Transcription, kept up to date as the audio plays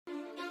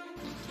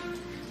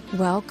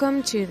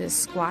Welcome to the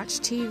Squatch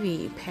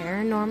TV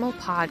Paranormal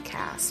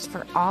Podcast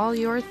for all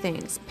your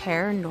things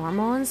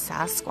paranormal and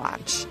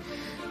Sasquatch.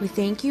 We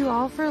thank you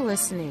all for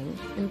listening,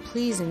 and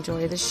please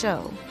enjoy the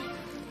show.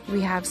 We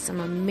have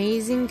some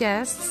amazing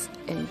guests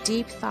and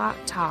deep thought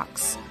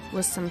talks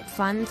with some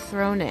fun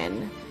thrown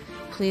in.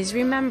 Please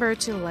remember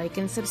to like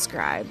and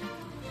subscribe.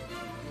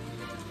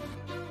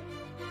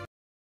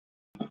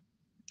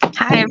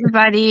 Hi,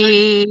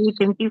 everybody.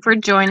 Thank you for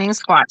joining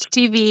Squatch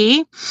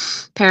TV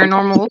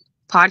Paranormal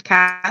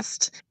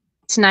Podcast.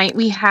 Tonight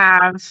we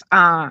have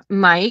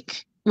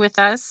Mike with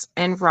us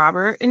and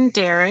Robert and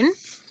Darren.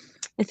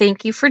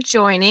 Thank you for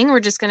joining. We're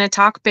just going to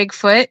talk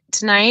Bigfoot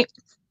today,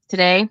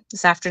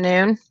 this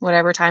afternoon,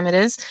 whatever time it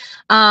is.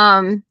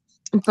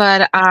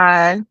 But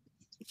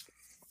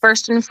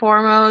first and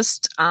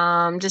foremost,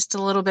 just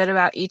a little bit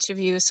about each of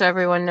you so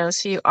everyone knows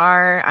who you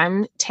are.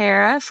 I'm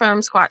Tara from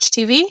Squatch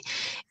TV,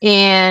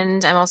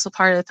 and I'm also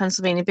part of the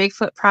Pennsylvania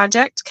Bigfoot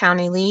Project,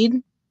 County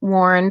Lead,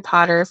 Warren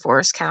Potter,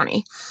 Forest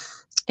County.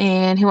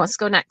 And who wants to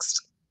go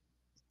next?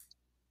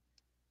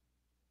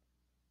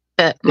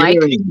 Mike?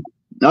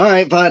 All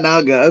right, fine,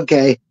 I'll go.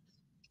 Okay.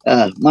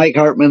 Mike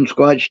Hartman,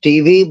 Squatch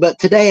TV, but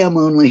today I'm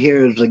only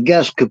here as a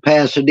guest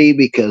capacity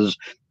because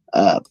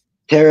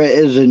Tara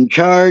is in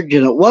charge,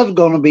 and it was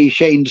going to be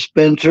Shane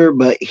Spencer,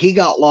 but he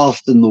got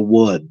lost in the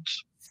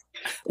woods.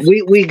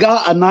 We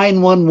got a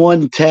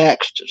 911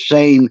 text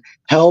saying,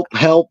 help,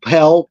 help,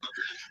 help.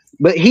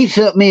 But he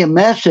sent me a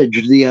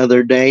message the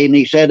other day, and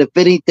he said, if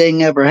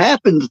anything ever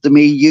happens to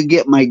me, you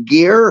get my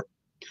gear.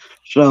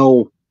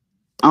 So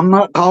I'm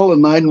not calling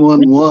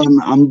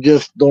 911. I'm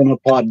just doing a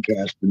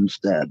podcast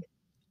instead.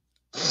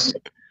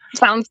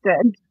 Sounds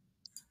good.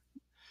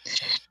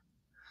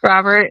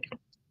 Robert?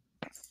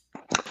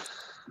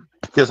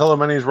 Yes, hello,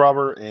 my name is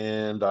Robert,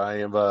 and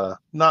I am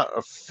not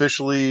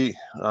officially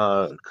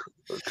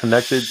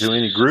connected to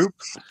any group,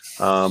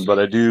 but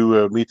I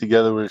do meet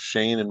together with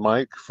Shane and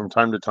Mike from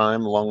time to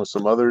time, along with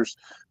some others,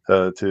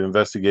 to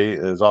investigate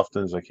as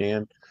often as I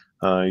can,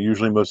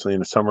 usually mostly in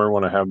the summer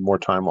when I have more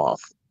time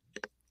off.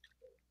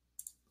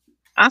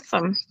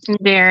 Awesome.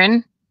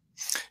 Darren?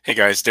 Hey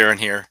guys, Darren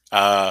here.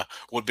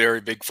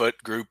 Woodbury Bigfoot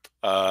group.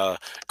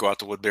 Go out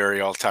to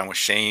Woodbury all the time with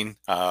Shane.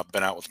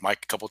 Been out with Mike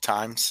a couple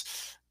times.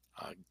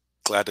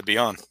 Glad to be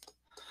on.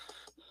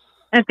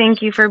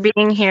 Thank you for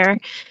being here.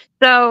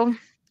 So,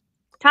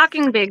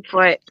 talking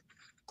Bigfoot,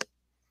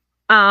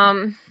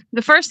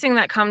 the first thing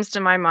that comes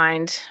to my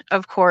mind,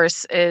 of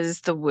course,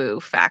 is the woo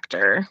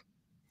factor.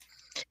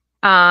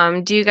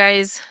 Do you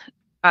guys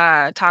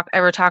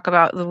ever talk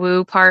about the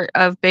woo part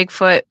of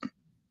Bigfoot?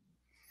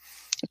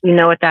 You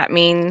know what that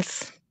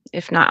means?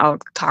 If not, I'll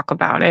talk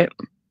about it.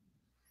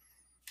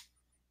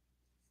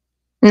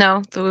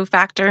 No, the woo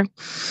factor.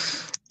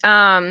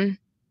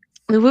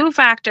 The woo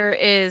factor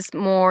is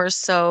more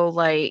so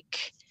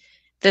like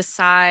the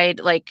side,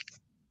 like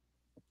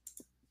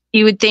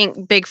you would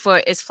think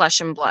Bigfoot is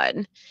flesh and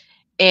blood,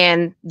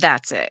 and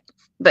that's it.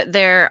 But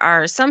there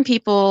are some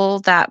people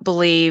that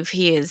believe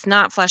he is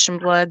not flesh and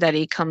blood, that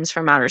he comes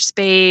from outer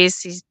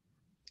space, he's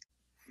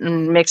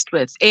mixed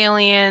with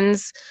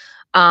aliens,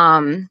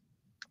 that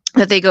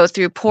they go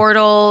through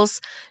portals.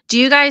 Do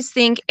you guys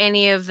think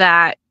any of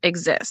that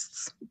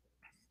exists?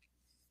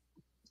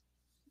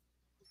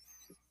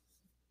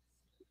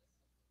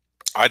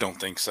 I don't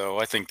think so.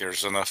 I think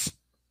there's enough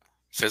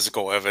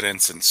physical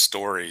evidence and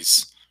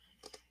stories.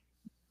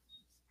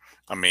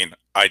 I mean,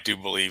 I do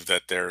believe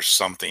that there's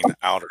something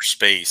outer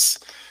space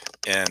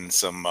and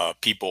some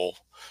people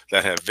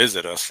that have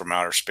visited us from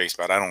outer space,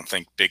 but I don't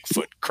think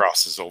Bigfoot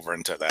crosses over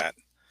into that.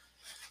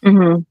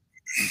 Mm-hmm.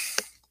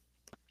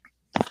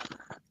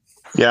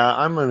 Yeah,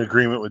 I'm in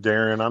agreement with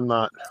Darren. I'm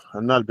not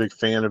a big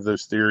fan of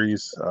those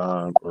theories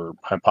or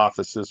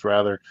hypothesis,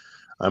 rather.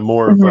 I'm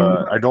more of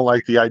I don't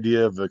like the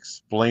idea of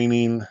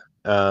explaining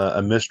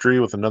a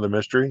mystery with another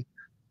mystery.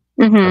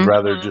 Mm-hmm. I'd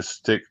rather just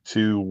stick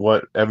to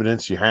what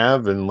evidence you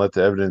have and let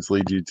the evidence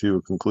lead you to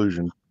a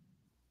conclusion.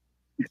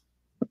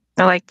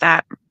 I like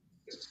that.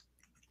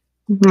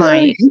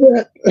 Mike?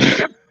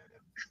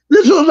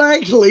 This was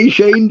actually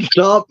Shane's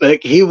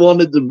topic he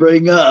wanted to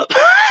bring up.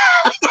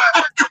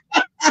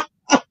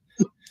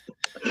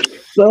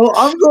 So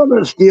I'm going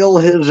to steal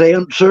his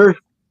answer.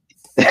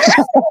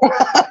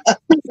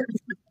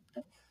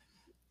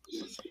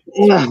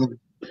 Yeah.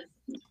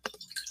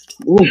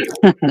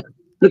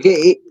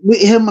 Okay,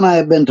 him and I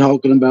have been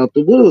talking about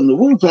the woo and the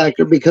woo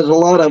factor because a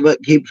lot of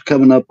it keeps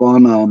coming up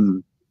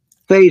on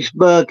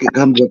Facebook, it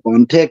comes up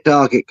on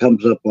TikTok, it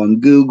comes up on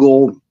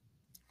Google,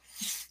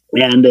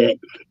 and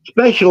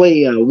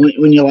especially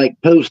when you like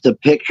post a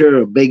picture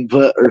of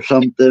Bigfoot or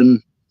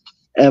something,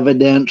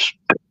 evidence,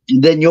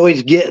 then you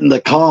always get in the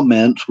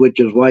comments, which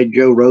is why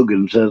Joe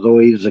Rogan says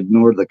always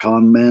ignore the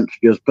comments,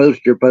 just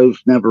post your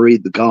post, never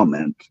read the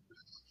comments.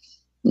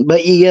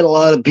 But you get a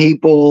lot of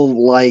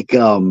people like,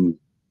 oh,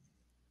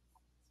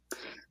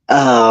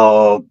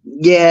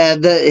 yeah,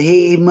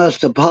 he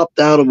must have popped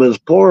out of his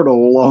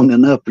portal long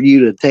enough for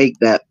you to take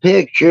that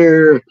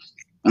picture.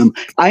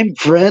 I'm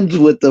friends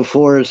with the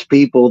forest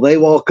people. They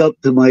walk up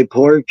to my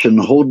porch and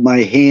hold my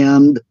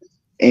hand,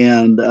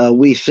 and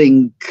we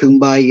sing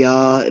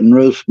Kumbaya and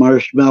roast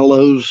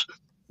marshmallows.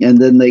 And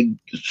then they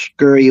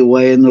scurry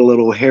away in the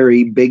little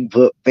hairy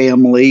Bigfoot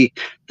family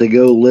to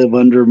go live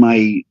under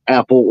my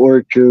apple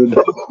orchard.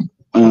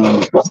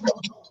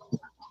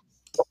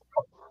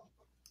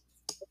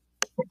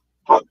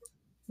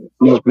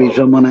 Must be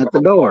someone at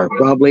the door,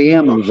 probably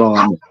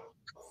Amazon.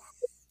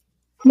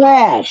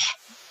 Yes.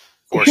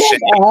 Or Shut Shane.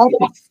 up.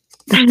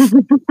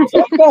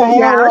 What the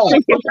hell up?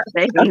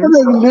 I'm in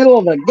the middle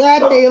of a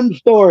goddamn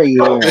story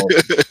here.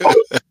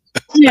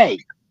 Hey,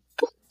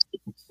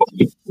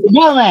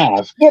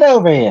 dumbass, get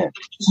over here.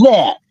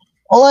 Sit.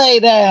 Lay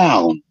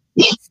down.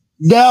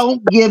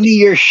 Don't give me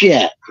your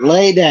shit.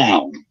 Lay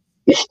down.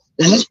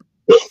 Zip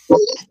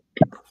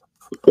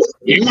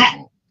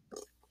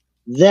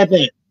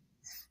it.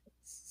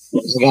 I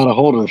gotta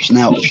hold her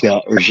snout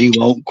shut or she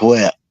won't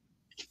quit.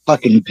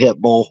 Fucking pit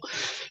bull.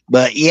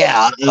 But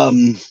yeah,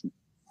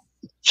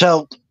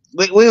 so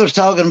we was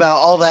talking about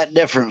all that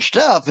different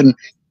stuff, and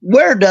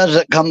where does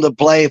it come to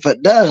play if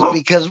it does?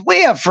 Because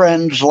we have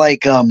friends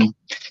like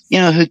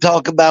who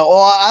talk about,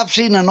 oh, I've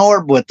seen an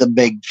orb with a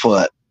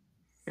Bigfoot.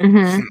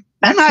 Mm-hmm.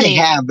 And I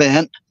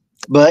haven't,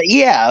 but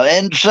yeah,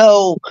 and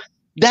so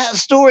that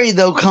story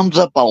though comes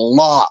up a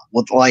lot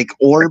with like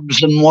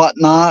orbs and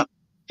whatnot.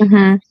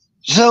 Mm-hmm.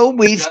 So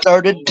we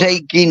started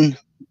taking.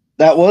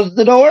 That was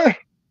the door.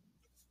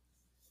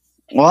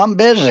 Well, I'm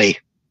busy.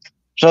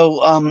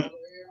 So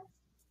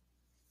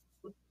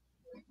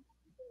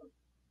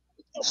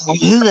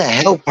who the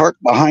hell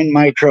parked behind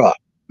my truck?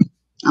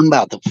 I'm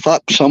about to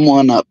fuck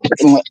someone up.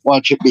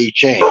 Watch it be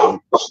Shane.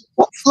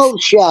 Oh,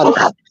 shut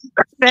up.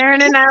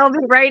 Baron and I will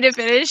be right if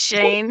it is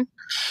Shane.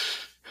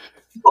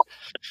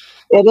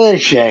 It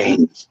is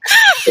Shane.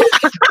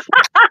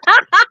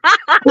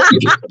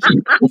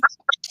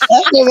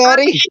 Hey,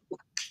 buddy.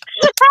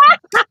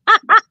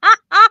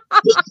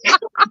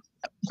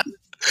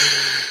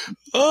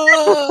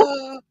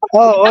 Oh,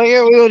 well,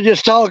 here we were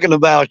just talking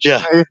about you.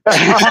 Was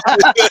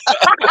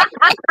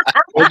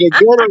it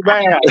good or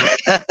bad?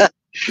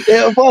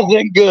 It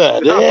wasn't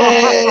good.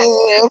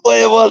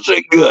 It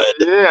wasn't good.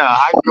 Yeah,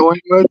 I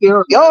joined with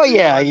you. Oh,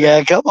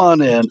 yeah. Come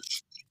on in.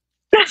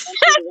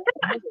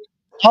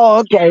 Oh,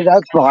 okay.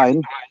 That's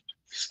fine.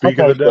 Speak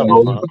of the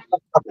devil, huh?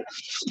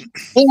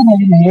 Get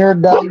in here,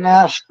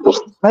 dumbass.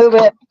 Move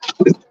it.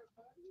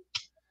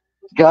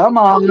 Come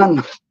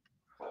on.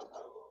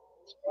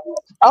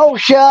 Oh,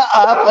 shut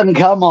up and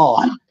come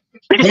on.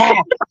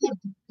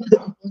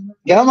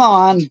 Come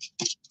on.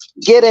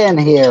 Get in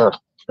here,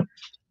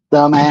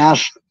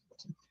 dumbass.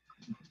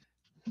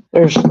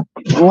 You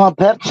want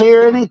Pepsi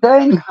or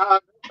anything? I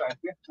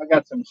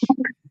got some.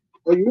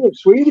 Well, you're a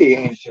sweetie,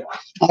 ain't you?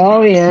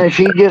 Oh, yeah.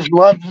 She just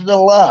loves the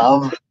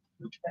love.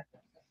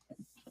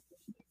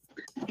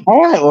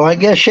 All right. Well, I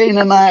guess Shane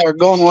and I are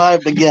going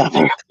live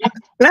together.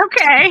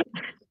 Okay.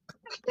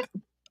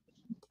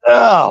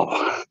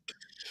 Oh.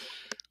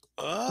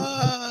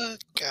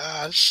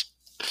 Gosh.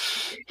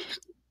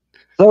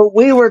 So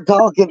we were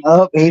talking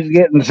up. He's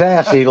getting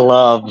sassy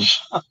loves.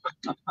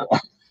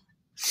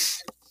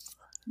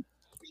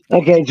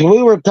 Okay, so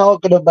we were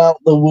talking about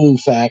the woo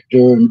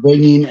factor and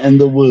bringing in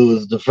the woo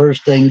is the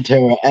first thing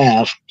Tara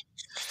asked.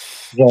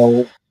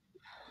 So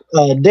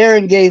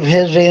Darren gave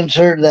his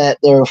answer that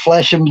they're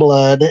flesh and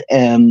blood,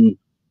 and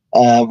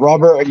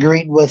Robert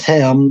agreed with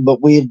him,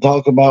 but we had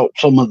talked about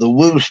some of the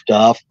woo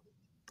stuff.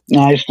 And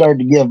I started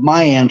to give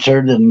my answer,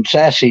 and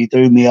Sassy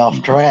threw me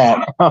off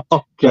track.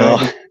 Okay. So,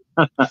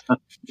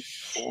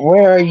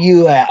 where are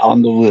you at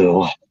on the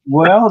woo?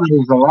 Well,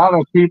 there's a lot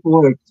of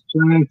people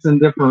experiencing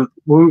different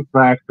woo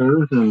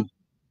factors, and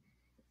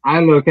I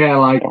look at it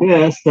like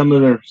this. Some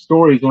of their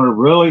stories are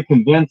really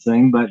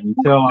convincing, but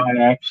until I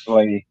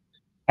actually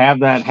have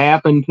that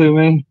happen to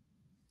me,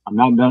 I'm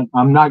not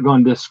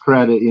going to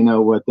discredit,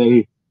 what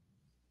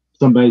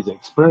somebody's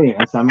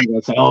experience. I'm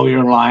going to say, oh,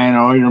 you're lying,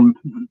 or you're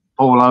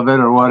full of it,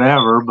 or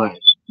whatever. But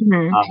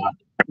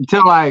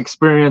until I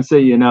experience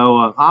it,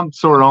 I'm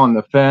sort of on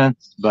the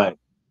fence. But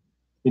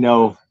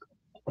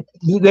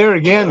there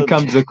again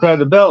comes the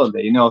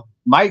credibility.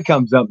 Mike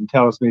comes up and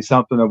tells me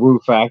something of woo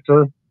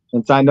factor.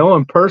 Since I know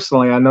him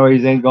personally, I know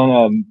he ain't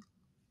gonna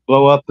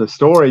blow up the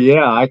story.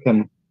 Yeah, I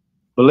can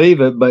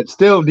believe it, but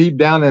still deep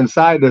down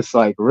inside, it's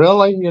like,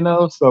 really,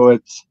 So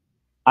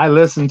I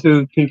listen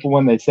to people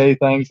when they say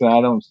things,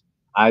 and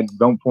I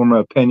don't form an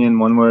opinion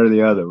one way or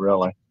the other,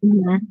 really.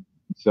 Mm-hmm.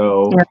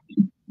 So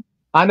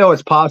I know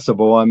it's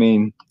possible. I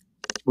mean,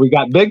 we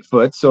got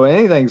Bigfoot, so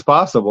anything's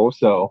possible.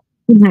 So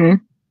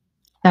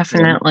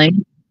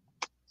definitely.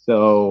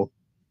 So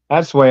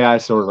that's the way I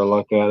sort of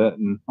look at it.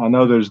 And I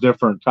know there's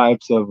different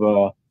types of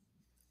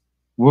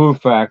woo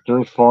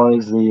factor as far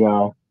as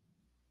the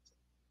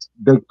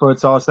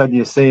Bigfoots. All of a sudden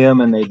you see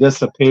them and they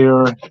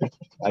disappear,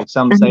 like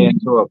some say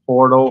into a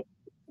portal.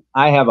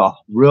 I have a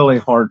really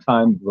hard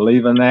time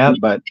believing that,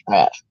 but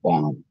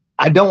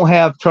I don't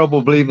have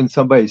trouble believing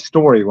somebody's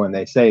story when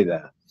they say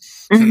that.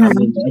 Mhm. I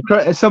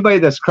mean, somebody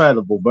that's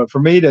credible. But for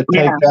me to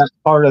take that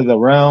part of the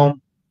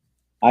realm,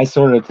 I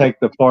sort of take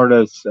the part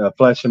as a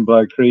flesh and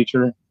blood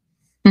creature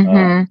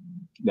Mhm.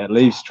 that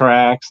leaves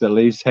tracks, that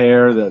leaves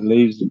hair, that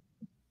leaves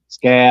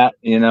scat,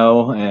 and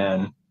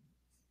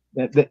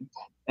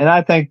and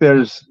I think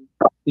there's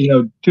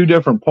two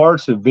different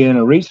parts of being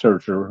a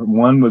researcher.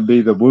 One would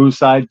be the woo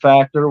side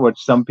factor, which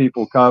some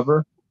people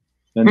cover,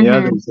 and the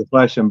other Mhm. is the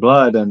flesh and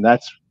blood, and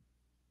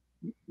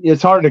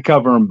it's hard to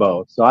cover them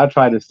both. So I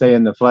try to stay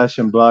in the flesh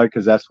and blood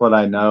because that's what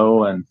I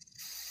know, and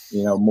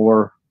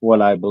more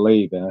what I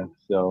believe in.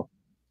 So,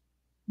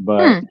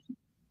 but Hmm.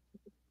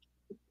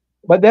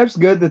 but that's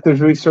good that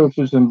there's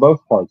researchers in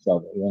both parts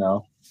of it.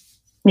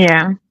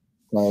 Yeah.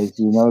 Because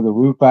the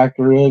woo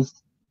factor is,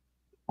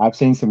 I've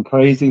seen some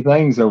crazy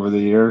things over the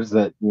years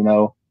that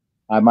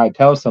I might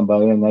tell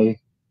somebody and they,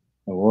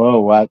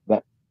 whoa,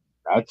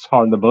 that's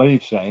hard to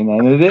believe, Shane,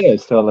 and it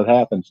is till it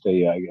happens to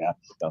you, I guess.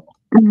 So,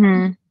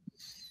 Mhm.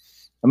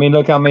 I mean,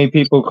 look how many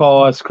people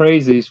call us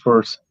crazies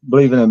for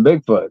believing in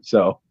Bigfoot.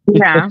 So,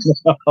 Yeah.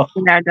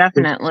 Yeah,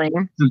 definitely.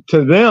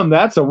 to them,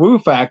 that's a woo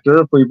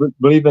factor. If we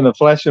believe in a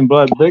flesh and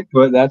blood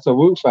Bigfoot, that's a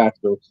woo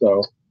factor.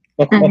 So,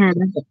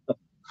 Mhm.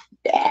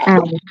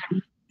 Mm.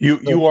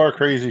 You are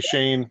crazy,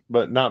 Shane,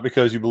 but not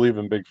because you believe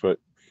in Bigfoot.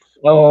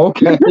 oh,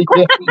 okay,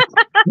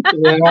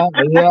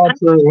 yeah,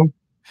 true.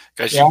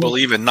 Because Yeah. you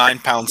believe in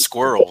 9-pound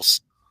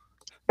squirrels.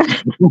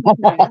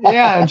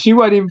 Yeah, and she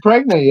wasn't even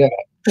pregnant yet.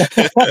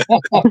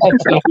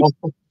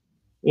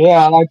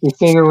 Yeah, I like to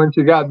see her when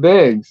she got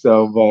big.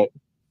 So, but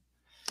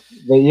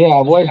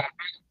yeah,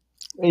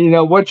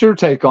 what's your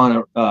take on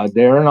it,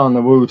 Darren, on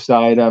the woo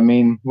side? I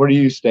mean, where do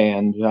you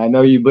stand? I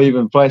know you believe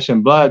in flesh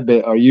and blood,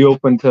 but are you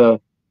open to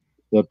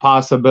the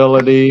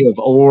possibility of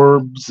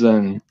orbs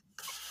and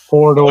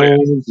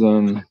portals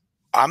and?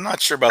 I'm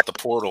not sure about the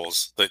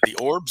portals. The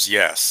orbs,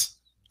 yes.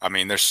 I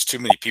mean, there's too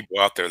many people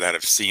out there that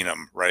have seen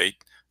them, right?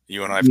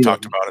 You and I have Yeah.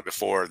 talked about it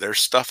before. There's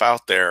stuff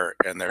out there,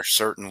 and there's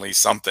certainly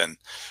something.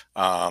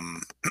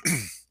 Um,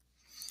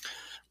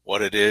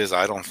 what it is,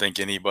 I don't think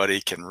anybody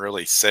can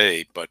really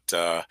say, but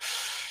I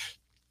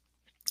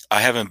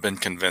haven't been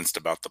convinced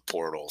about the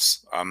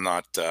portals. I'm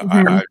not.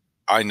 Mhm.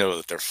 I know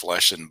that they're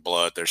flesh and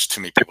blood. There's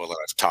too many people that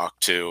I've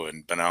talked to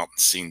and been out and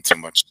seen too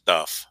much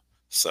stuff.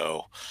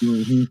 So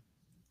Mhm.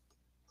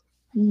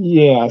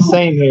 Yeah,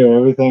 same here.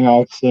 Everything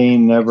I've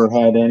seen never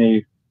had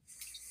any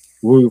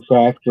woo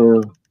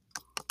factor to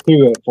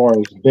it as far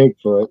as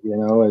Bigfoot.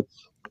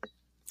 It's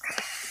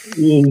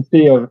you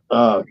see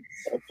a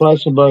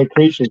flesh and blood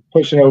creature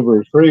pushing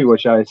over a tree,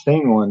 which I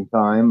seen one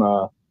time.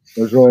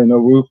 There's really no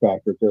woo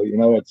factor to it.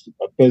 It's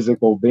a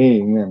physical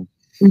being. And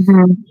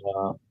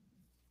Mhm.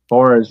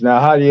 far as now,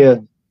 how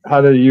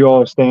do you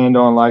all stand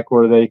on like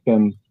where they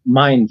can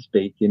mind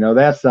speak?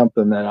 That's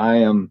something that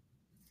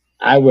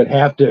I would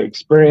have to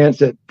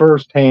experience it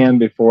firsthand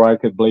before I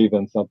could believe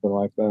in something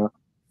like that.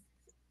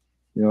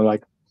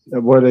 Like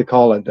what do they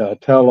call it?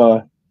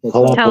 Telepathy.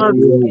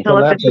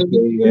 Telepathy.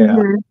 Yeah.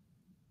 Mhm.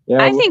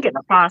 Yeah. I think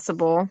it's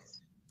possible.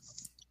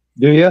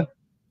 Do you?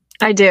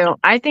 I do.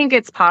 I think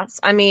it's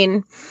possible. I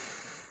mean,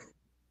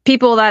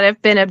 people that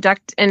have been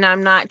abducted, and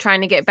I'm not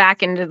trying to get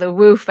back into the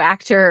woo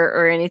factor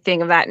or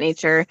anything of that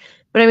nature,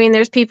 but I mean,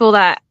 there's people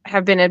that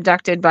have been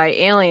abducted by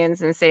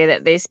aliens and say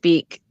that they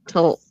speak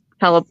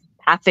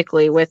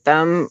telepathically with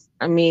them.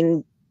 I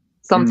mean,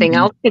 something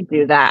else could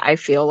do that, I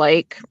feel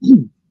like.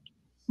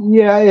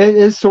 Yeah,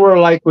 it's sort of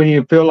like when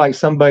you feel like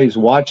somebody's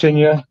watching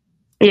you.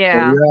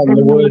 Yeah. You're out in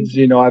the woods.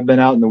 I've been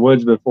out in the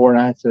woods before,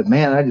 and I said,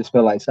 "Man, I just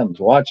feel like something's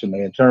watching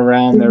me." And turn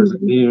around, there's a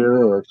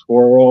deer or a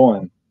squirrel,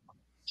 and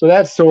so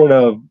that's sort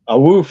of a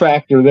woo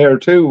factor there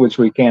too, which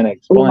we can't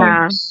explain.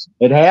 Yeah.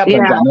 It happens.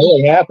 Yeah. I know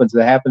it happens.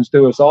 It happens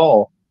to us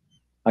all.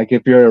 Like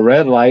if you're at a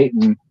red light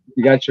and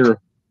you got your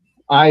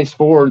eyes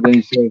forward, then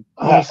you say,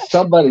 "Oh,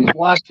 somebody's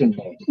watching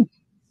me."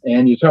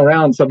 And you turn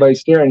around, and somebody's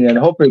staring at you, and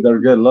hopefully they're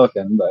good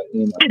looking, but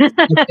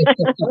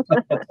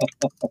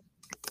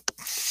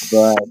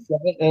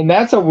and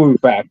that's a woo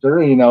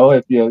factor,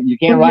 if you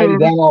can't write it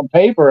down on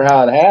paper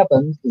how it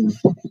happens.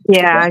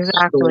 Yeah,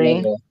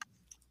 exactly.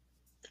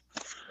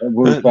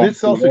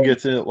 This also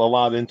gets a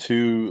lot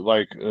into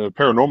like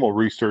paranormal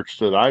research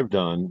that I've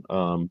done,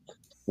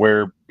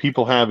 where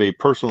people have a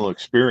personal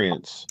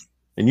experience,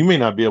 and you may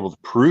not be able to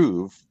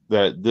prove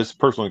that this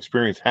personal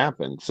experience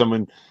happened.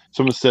 Someone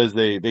says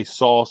they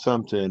saw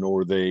something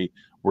or they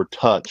were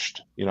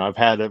touched. I've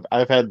had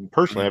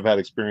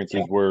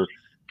experiences where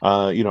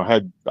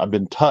I've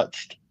been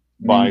touched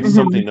by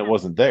something that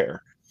wasn't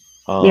there.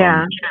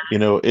 Yeah.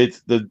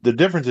 It's the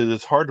difference is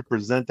it's hard to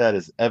present that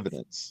as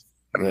evidence.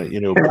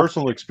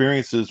 Personal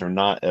experiences are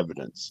not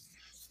evidence.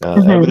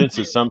 Evidence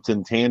is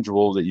something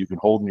tangible that you can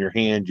hold in your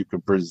hand, you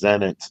can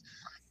present it.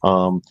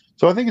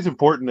 So I think it's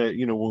important that,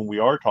 when we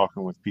are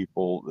talking with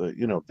people,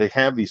 if they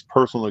have these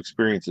personal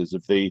experiences,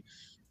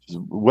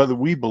 whether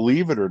we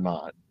believe it or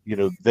not,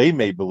 they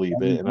may believe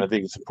it. And I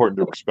think it's important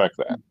to respect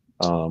that.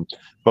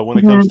 But when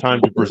it comes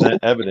time to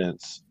present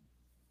evidence,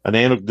 an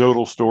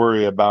anecdotal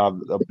story about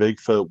a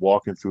Bigfoot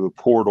walking through a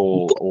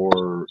portal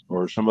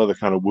or some other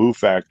kind of woo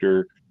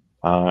factor,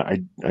 I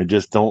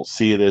just don't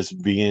see it as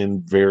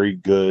being very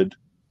good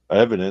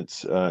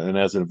evidence. And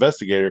as an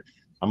investigator,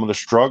 I'm going to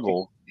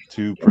struggle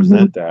to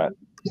present that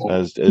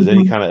as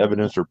any kind of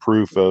evidence or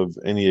proof of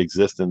any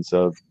existence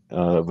of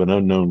an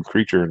unknown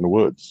creature in the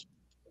woods.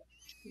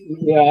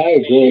 Yeah, I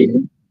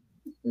agree.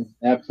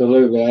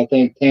 Absolutely. I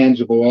think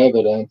tangible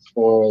evidence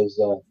for as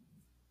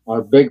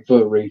our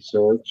Bigfoot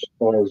research, as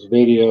far as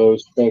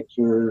videos,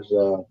 pictures,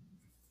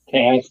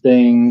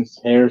 castings,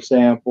 hair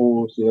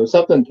samples,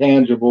 something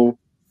tangible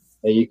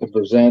that you can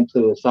present to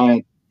the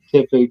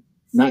scientific,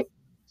 not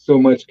so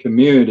much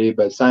community,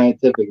 but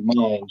scientific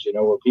minds,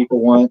 where people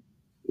want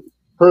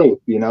proof,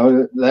 they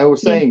were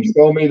saying,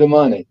 show me the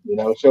money,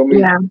 show me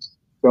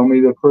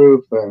the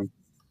proof.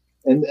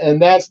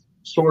 And that's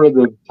sort of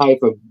the type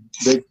of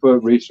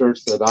Bigfoot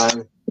research that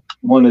I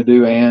want to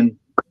do, and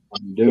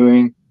I'm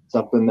doing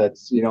something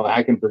that's,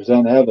 I can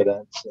present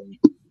evidence, and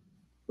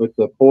with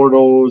the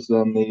portals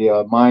and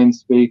the mind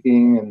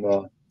speaking,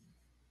 and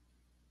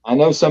I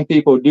know some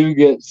people do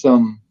get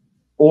some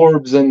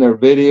orbs in their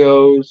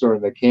videos or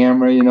the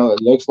camera,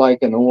 it looks like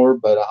an orb,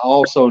 but I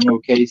also know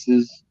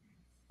cases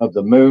of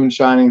the moon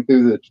shining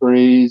through the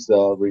trees,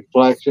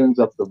 reflections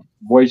of the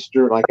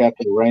moisture, like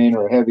after rain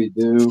or heavy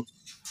dew,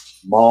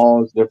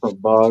 moths,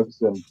 different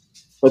bugs,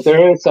 but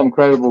there is some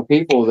credible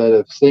people that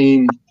have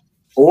seen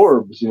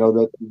orbs,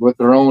 that with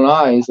their own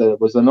eyes, that it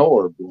was an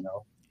orb,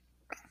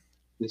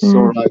 It's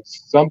sort of like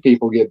some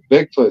people get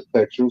Bigfoot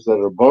pictures that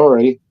are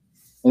blurry,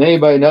 and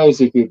anybody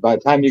knows if by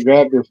the time you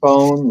grab your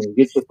phone and you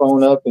get your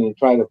phone up and you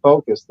try to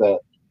focus, that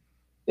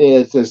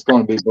it's just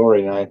going to be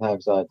blurry 9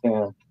 times out of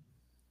 10.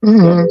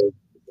 So,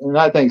 and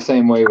I think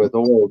same way with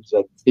orbs,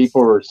 that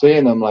people are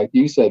seeing them, like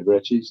you said,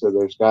 Richie. So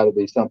there's got to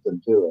be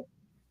something to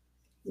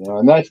it.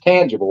 And that's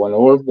tangible. An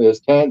orb is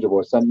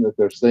tangible. It's something that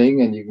they're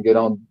seeing, and you can get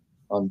on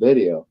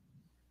video.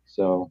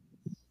 So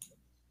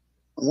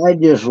I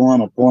just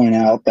want to point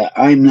out that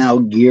I'm now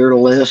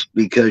gearless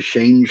because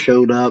Shane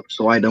showed up,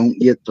 so I don't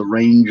get the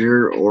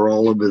Ranger or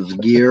all of his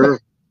gear.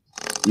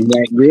 And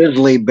that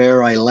grizzly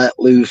bear I let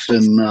loose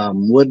in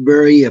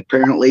Woodbury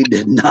apparently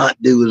did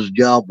not do his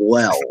job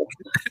well.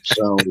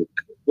 So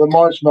the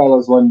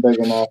marshmallows wasn't big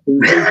enough. He's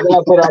got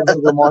to put out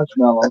bigger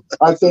marshmallows.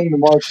 I've seen the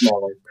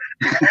marshmallows.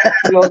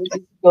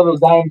 Little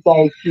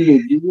dime-sized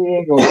cubes. You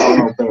ain't going to find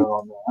no bear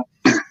on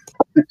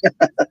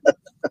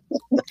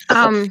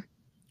that.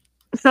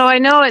 So I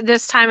know at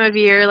this time of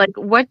year, like,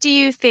 what do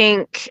you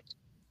think?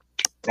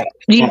 Do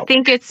you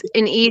think it's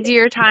an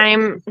easier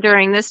time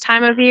during this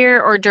time of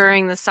year or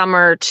during the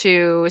summer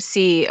to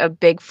see a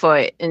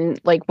Bigfoot, and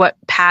like what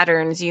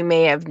patterns you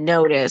may have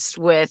noticed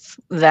with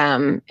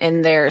them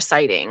in their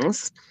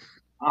sightings?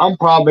 I'm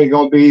probably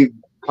going to be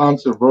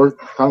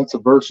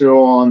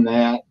controversial on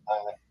that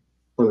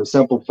for the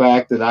simple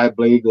fact that I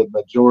believe the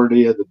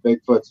majority of the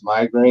Bigfoots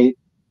migrate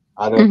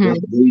out of this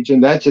region.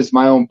 That's just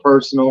my own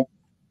personal.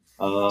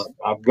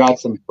 I've got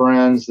some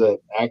friends that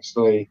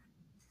actually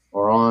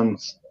are on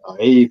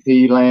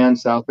AEP land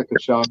south of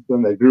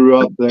Coshocton. They grew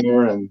up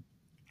there, and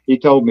he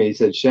told me, he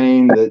said,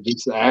 Shane, that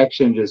just the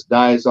action just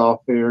dies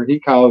off here. He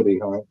coyote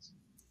hunts.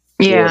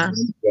 Yeah.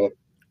 But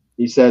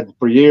he said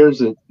for years,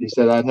 he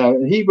said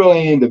he really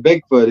ain't into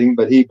Bigfooting,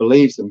 but he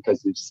believes him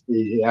because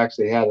he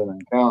actually had an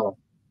encounter.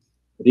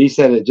 But he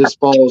said it just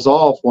falls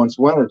off once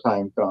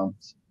wintertime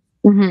comes.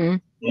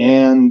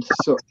 And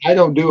so I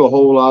don't do a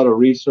whole lot of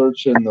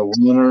research in the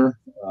winter,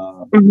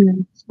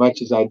 as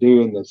much as I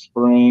do in the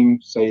spring,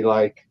 say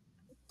like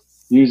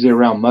usually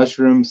around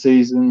mushroom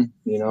season,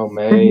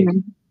 May,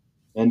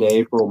 into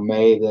April,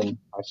 May, then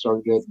I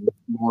start getting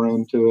more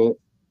into it.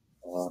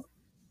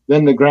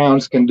 Then the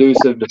ground's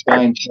conducive to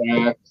find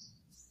tracks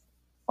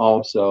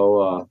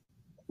also,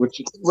 which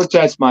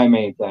that's my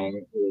main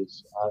thing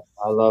is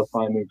I love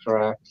finding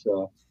tracks.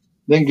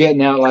 Then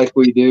getting out like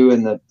we do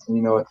in the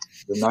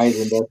night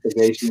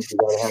investigations, you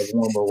gotta have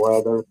warmer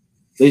weather.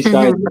 At least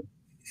at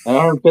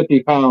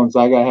 150 pounds,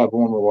 I gotta have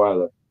warmer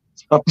weather.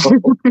 So,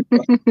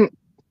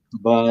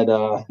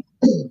 but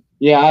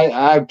yeah,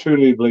 I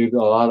truly believe a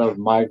lot of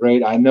them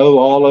migrate. I know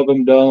all of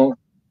them don't,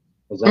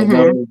 because I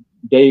know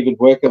David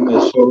Wickham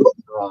has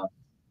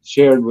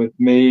shared with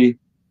me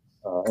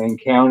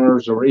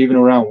encounters, or even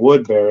around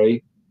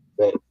Woodbury,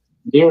 that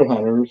deer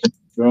hunters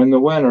during the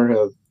winter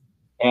have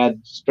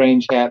had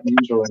strange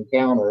happenings or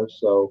encounters.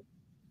 So,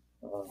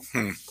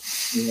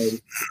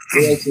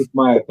 that's just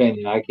my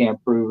opinion. I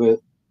can't prove it.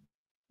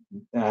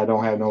 I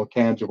don't have no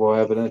tangible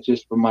evidence.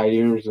 Just from my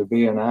years of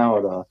being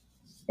out,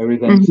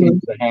 everything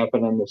seems to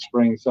happen in the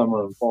spring,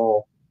 summer, and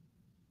fall.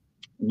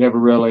 Never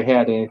really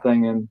had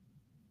anything in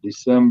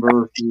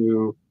December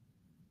through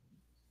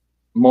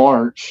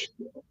March.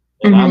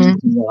 And I'm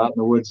out in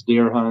the woods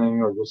deer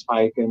hunting or just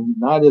hiking.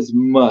 Not as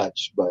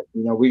much, but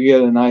we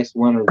get a nice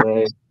winter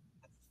day.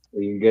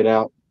 We can get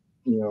out,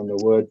 in the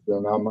woods,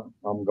 and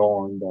I'm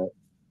going. But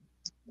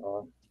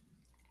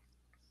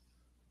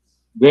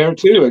there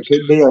too, it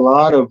could be a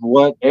lot of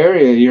what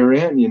area you're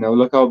in.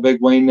 Look how big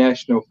Wayne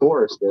National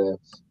Forest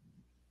is.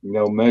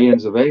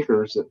 millions of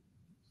acres.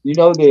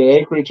 The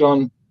acreage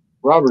on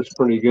Robert's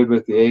pretty good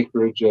with the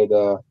acreage at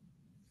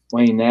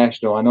Wayne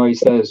National. I know he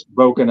said it's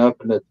broken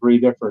up into 3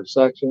 different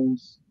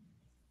sections,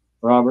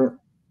 Robert.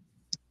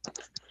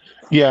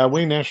 Yeah,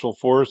 Wayne National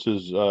Forest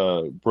is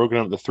broken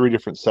up into 3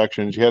 different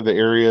sections. You have the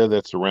area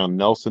that's around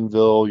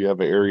Nelsonville. You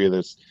have an area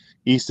that's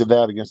east of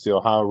that against the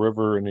Ohio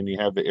River, and then you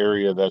have the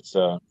area that's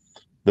the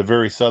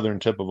very southern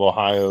tip of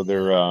Ohio.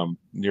 They're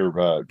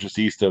near just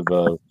east of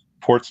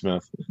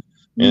Portsmouth,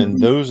 and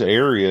those and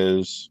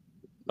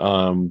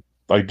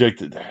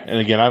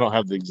again, I don't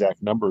have the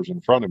exact numbers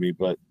in front of me,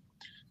 but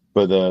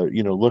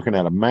looking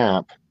at a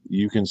map,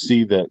 you can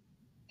see that,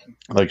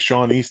 like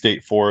Shawnee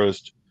State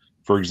Forest,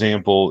 for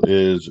example,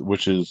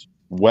 which is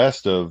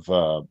west of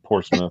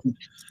Portsmouth.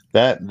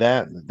 That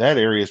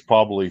area is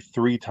probably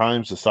 3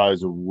 times the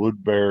size of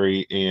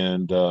Woodbury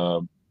and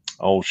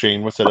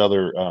Shane, what's that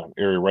other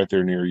area right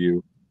there near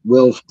you?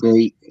 Will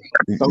Street.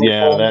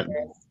 Yeah,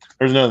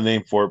 there's another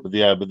name for it, but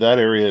that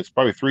area is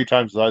probably 3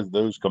 times the size of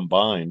those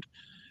combined.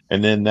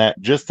 And then that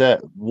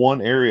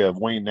one area of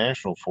Wayne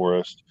National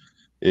Forest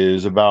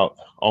is about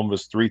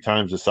almost 3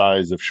 times the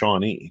size of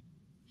Shawnee.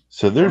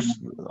 So there's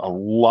a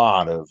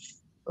lot of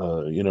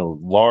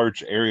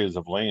large areas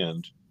of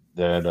land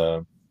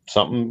that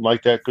something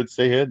like that could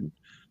stay hidden.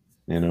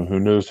 Who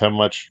knows how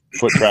much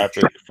foot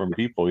traffic from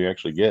people you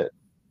actually get.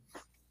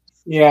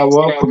 Yeah,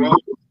 well,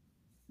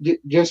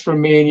 just for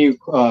me and you,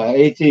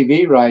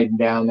 ATV riding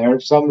down there,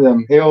 some of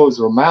them hills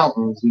or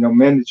mountains,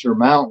 miniature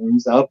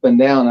mountains, up and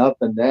down,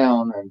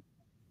 and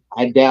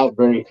I doubt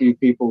very few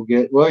people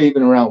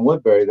even around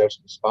Woodbury, there's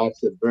some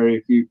spots that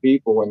very few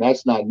people, and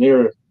that's not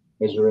near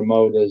as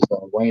remote as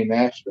Wayne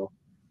National,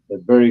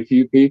 that very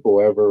few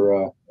people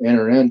ever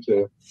enter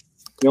into.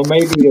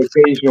 Maybe the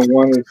occasional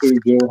 1 or 2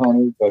 deer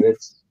hunters, but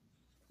it's,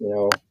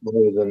 more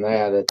than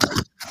that, it's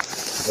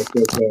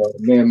like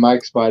me and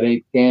Mike spot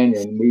Ape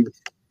Canyon. We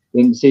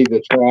didn't see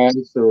the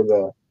tracks or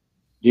the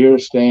deer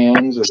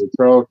stands or the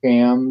trail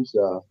cams.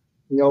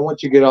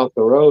 Once you get off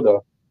the road a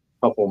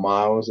couple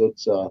miles,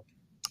 it's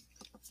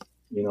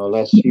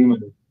less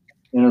human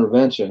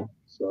intervention.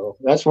 So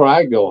that's where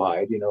I go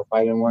hide. If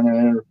I didn't want to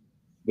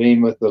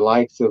intervene with the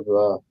likes of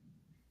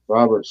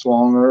Robert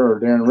Swonger or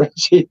Darren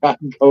Ritchie, I'd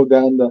go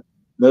down to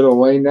Middle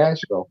Wayne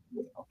National.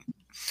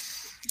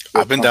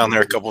 I've been down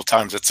there a couple of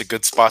times. It's a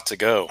good spot to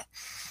go.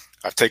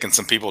 I've taken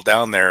some people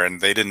down there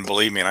and they didn't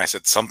believe me. And I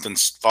said,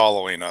 something's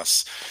following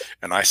us.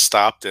 And I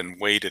stopped and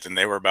waited, and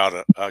they were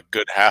about a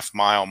good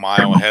mile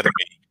ahead of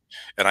me.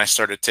 And I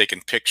started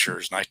taking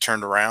pictures, and I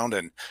turned around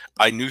and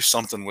I knew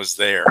something was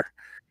there.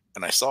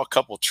 And I saw a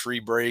couple tree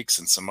breaks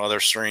and some other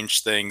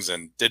strange things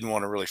and didn't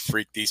want to really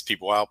freak these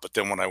people out. But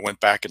then when I went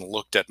back and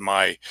looked at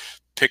my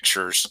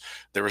pictures,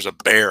 there was a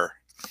bear.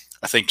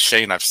 I think,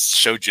 Shane, I've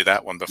showed you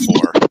that one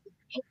before.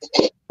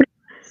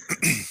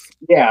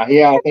 Yeah,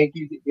 I think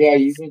you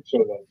did show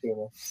that to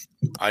me.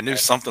 I knew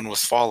something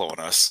was following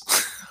us.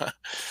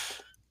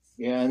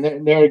 Yeah,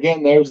 and there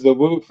again, there's the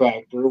woo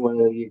factor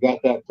where you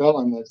got that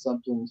feeling that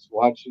something's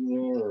watching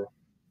you or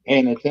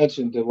paying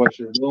attention to what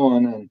you're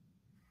doing, and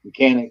you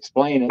can't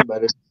explain it,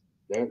 but it's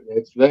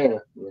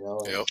there,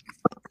 Yep.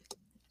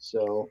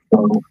 So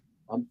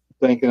I'm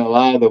thinking a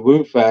lot of the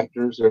woo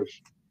factors are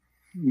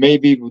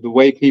maybe the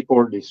way people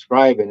are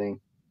describing it,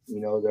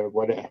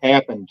 what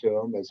happened to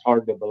them is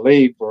hard to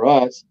believe for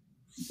us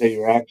until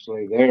you're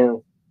actually there.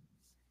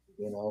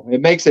 It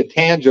makes it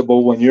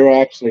tangible when you're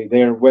actually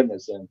there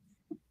witnessing,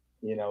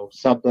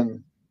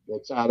 something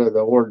that's out of the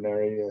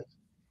ordinary.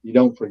 You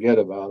don't forget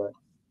about it.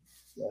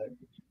 But,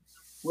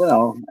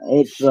 well,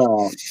 it's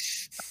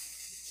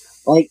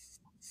like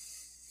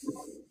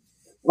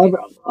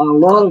a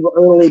lot of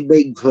early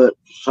Bigfoot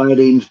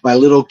sightings by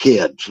little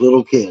kids.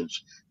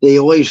 They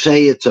always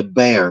say it's a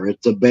bear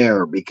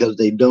because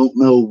they don't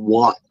know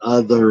what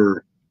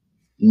other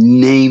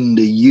name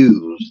to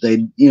use.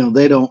 They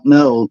don't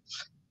know.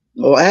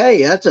 Oh,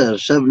 hey, that's a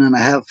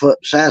 7.5 foot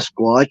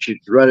Sasquatch.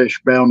 It's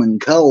reddish brown in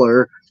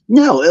color.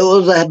 No, it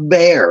was a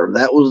bear.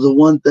 That was the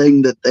one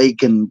thing that they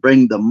can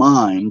bring to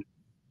mind.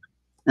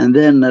 And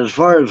then as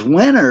far as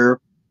winter,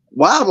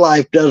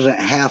 wildlife doesn't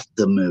have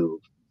to move.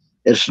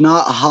 It's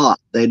not hot.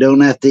 They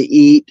don't have to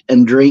eat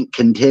and drink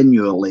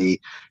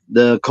continually.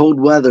 The cold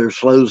weather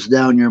slows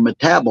down your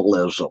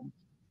metabolism.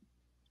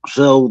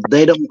 So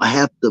they don't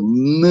have to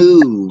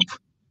move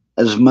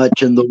as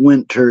much in the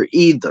winter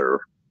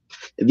either.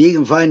 If you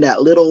can find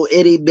that little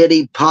itty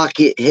bitty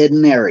pocket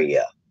hidden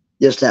area,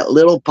 just that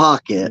little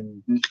pocket,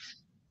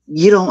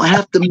 you don't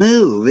have to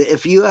move.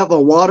 If you have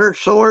a water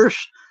source,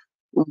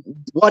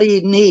 what do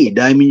you need?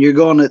 I mean,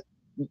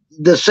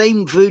 the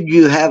same food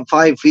you have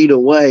 5 feet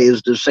away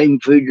is the same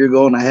food you're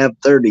going to have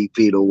 30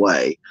 feet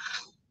away.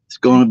 It's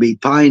going to be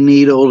pine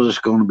needles. It's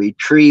going to be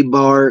tree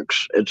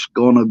barks. It's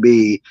going to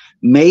be,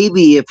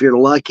 maybe if you're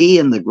lucky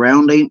and the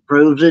ground ain't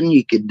frozen,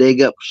 you could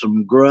dig up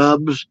some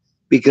grubs,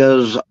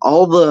 because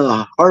all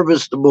the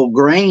harvestable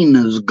grain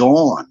is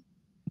gone.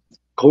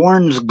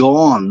 Corn's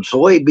gone.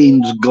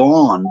 Soybeans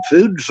gone.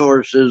 Food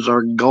sources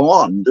are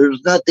gone.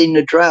 There's nothing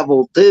to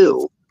travel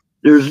to.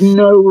 There's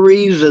no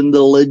reason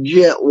to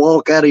legit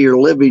walk out of your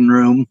living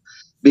room,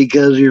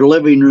 because your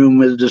living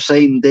room is the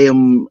same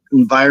damn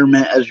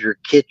environment as your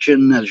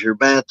kitchen, as your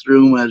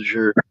bathroom,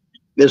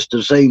 it's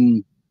the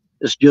same,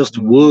 it's just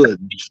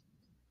wood.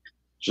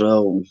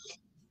 So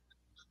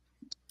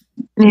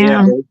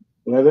Yeah.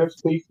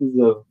 There's pieces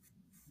of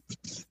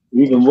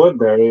even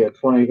Woodbury at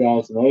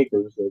 20,000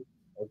 acres that,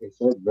 like I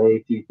said,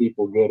 very few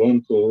people get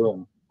into,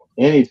 and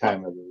any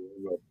time of the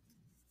year.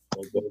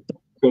 But they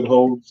could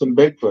hold some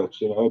Bigfoots.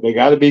 They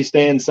got to be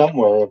staying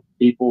somewhere if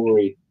people were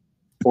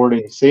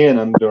reporting seeing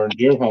them during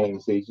deer hunting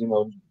season,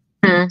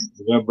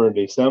 November and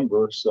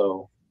December.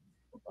 So,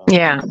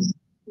 Yeah.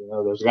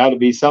 There's got to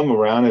be some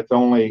around. If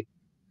only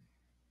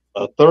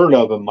a third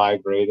of them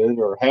migrated,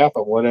 or half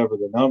of whatever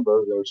the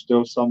number, there's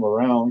still some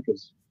around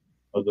because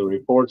of the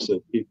reports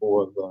that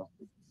people have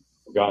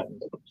gotten.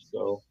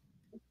 So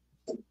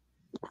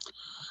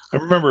I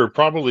remember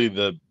probably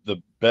the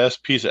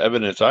best piece of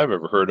evidence I've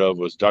ever heard of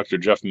was Dr.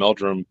 Jeff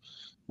Meldrum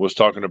was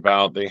talking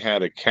about. They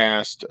had a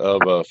cast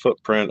of a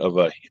footprint of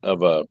a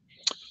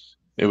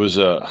it was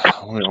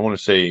I want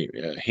to say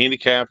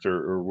handicapped,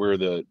 or where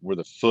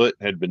the foot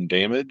had been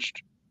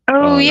damaged.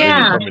 Oh,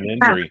 yeah. From an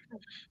injury.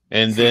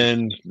 And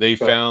then they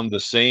found the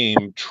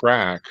same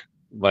track,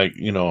 like,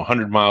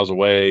 100 miles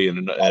away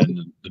in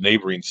the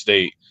neighboring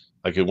state.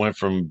 Like, it went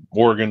from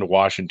Oregon to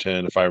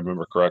Washington, if I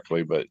remember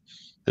correctly, but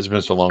it's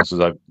been so long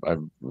since I've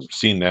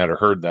seen that or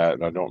heard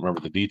that, I don't remember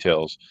the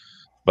details.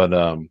 But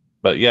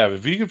yeah,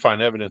 if you can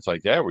find evidence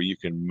like that where you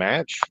can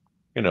match,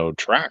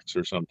 tracks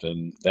or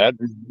something, that'd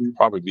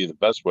probably be the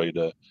best way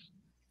to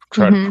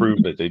try to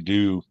prove that they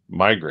do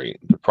migrate.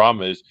 The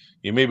problem is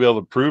you may be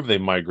able to prove they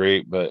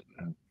migrate, but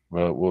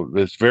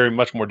it's very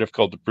much more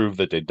difficult to prove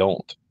that they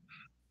don't.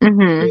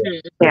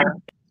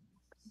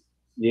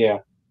 Yeah.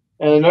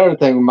 And another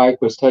thing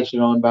Mike was touching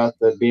on about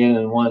the being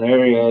in one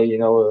area, a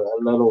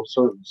little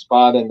certain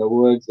spot in the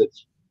woods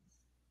that's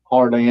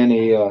hardly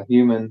any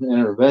human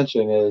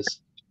intervention,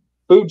 is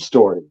food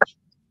storage.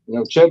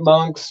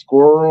 Chipmunks,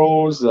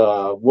 squirrels,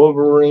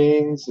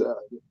 wolverines,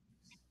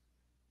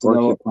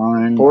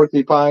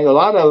 porcupine. A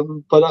lot of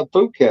them put up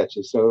food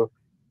catches. So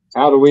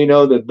how do we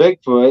know that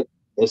Bigfoot,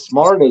 as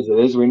smart as it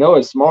is, we know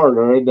it's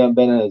smarter, it done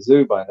been in a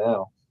zoo by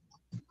now.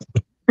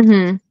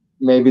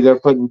 Maybe they're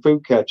putting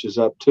food catches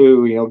up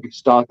too,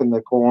 stocking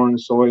the corn,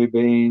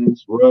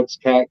 soybeans, roots,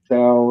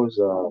 cattails,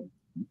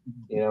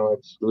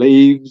 it's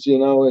leaves,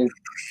 so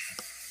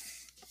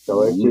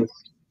it's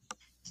just.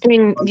 I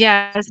mean,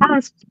 yeah, it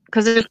sounds,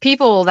 because there's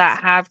people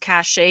that have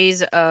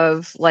caches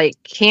of like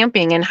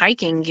camping and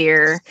hiking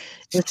gear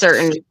in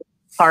certain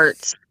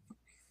parts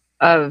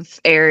of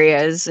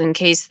areas in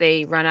case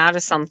they run out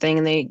of something,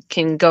 and they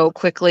can go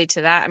quickly to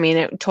that. I mean,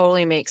 it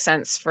totally makes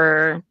sense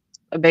for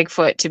a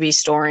Bigfoot to be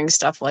storing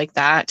stuff like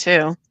that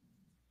too.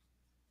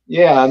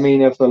 Yeah, I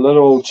mean, if a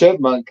little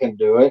chipmunk can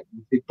do it,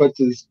 he puts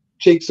his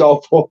cheeks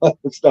all full of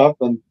stuff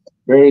and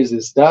buries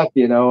his stuff,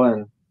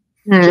 and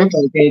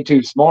chipmunk ain't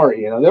too smart,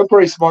 They're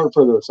pretty smart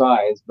for their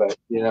size, but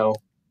a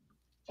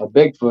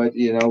Bigfoot,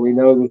 we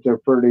know that they're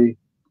pretty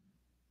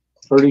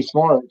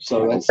smart.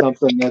 So that's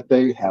something that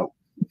they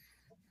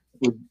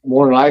would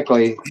more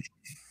likely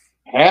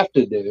have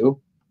to do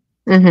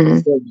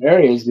in certain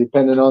areas,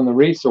 depending on the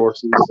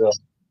resources.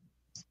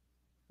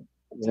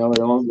 It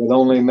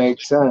only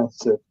makes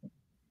sense.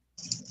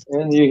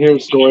 And you hear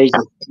stories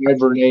of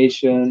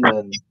hibernation,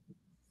 and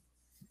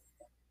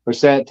of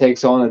course that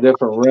takes on a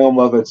different realm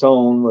of its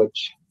own,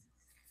 which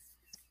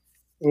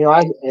a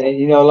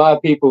lot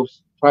of people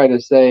try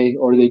to say,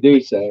 or they do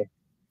say,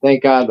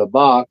 think out of the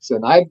box,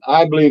 and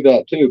I believe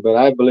that too. But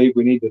I believe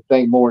we need to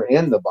think more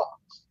in the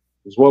box,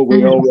 is what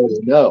we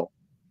already know.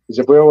 Because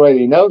if we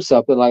already know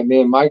something, like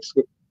me and Mike's,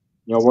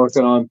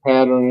 working on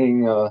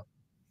patterning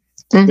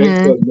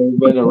Bigfoot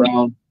movement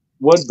around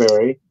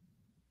Woodbury,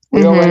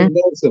 we already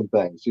know some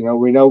things.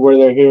 We know where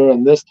they're here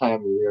in this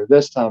time of year.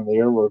 This time of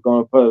year, we're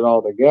going to put it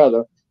all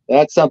together.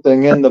 That's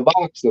something in the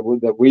box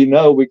that we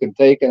know we can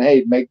take and,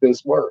 hey, make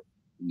this work.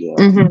 Yeah.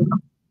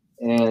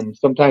 And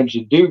sometimes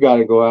you do got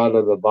to go out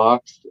of the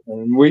box,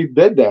 and we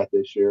did that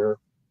this year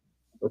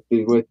with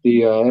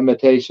the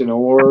imitation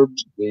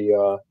orbs,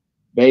 the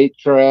bait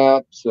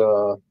traps.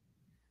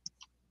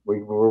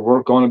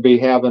 We're going to be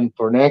having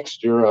for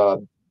next year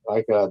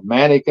like a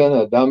mannequin,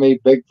 a dummy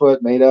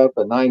Bigfoot made up,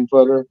 a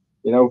 9-footer.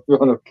 If you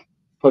want to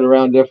put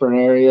around different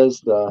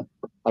areas,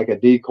 like a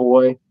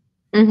decoy.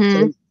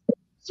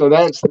 So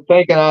that's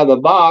thinking out of the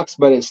box,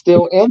 but it's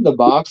still in the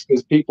box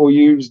because people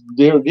use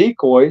deer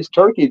decoys,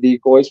 turkey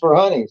decoys for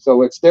hunting.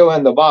 So it's still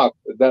in the box,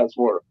 but that's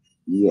work.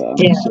 Yeah.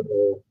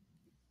 So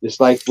just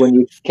like when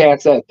you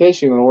cast that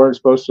fishing lure, it's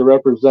supposed to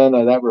represent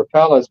that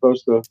rappel is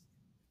supposed to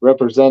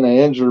represent an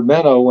injured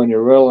minnow when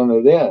you're reeling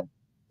it in.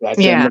 That's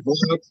in the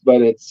box,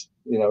 but it's,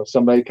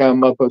 somebody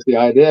come up with the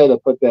idea to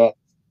put that,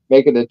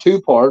 make it a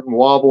 2-part and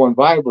wobble and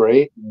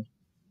vibrate.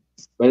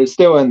 But it's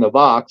still in the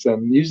box,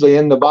 and usually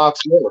in the box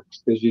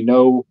works because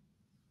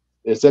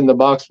it's in the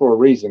box for a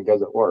reason,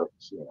 because it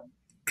works.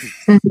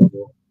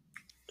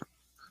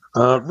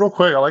 Real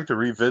quick, I like to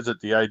revisit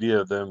the idea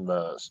of them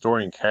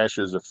storing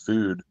caches of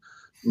food.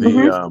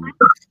 One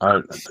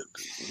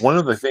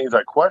of the things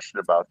I question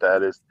about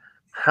that is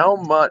how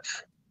much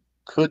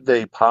could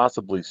they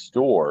possibly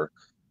store,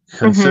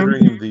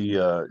 considering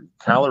the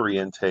calorie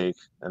intake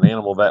an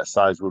animal that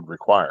size would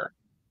require.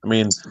 I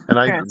mean,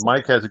 and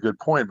Mike has a good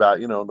point about,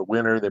 in the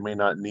winter they may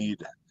not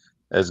need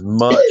as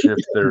much if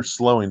they're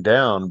slowing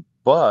down,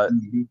 but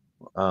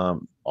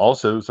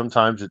also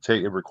sometimes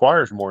it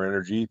requires more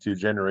energy to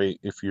generate.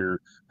 If you're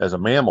as a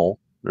mammal,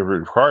 it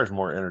requires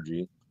more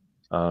energy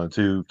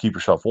to keep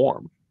yourself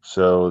warm.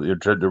 So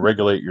to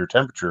regulate your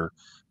temperature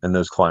in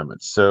those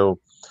climates. So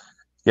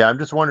yeah, I'm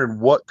just wondering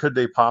what could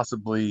they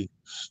possibly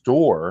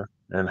store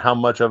and how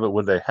much of it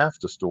would they have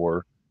to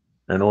store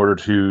in order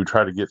to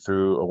try to get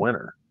through a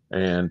winter.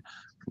 And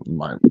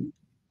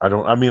I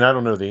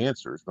don't know the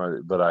answers,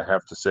 but I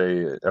have to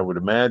say, I would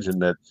imagine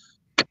that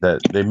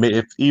they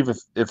may,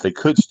 if they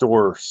could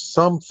store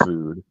some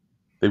food,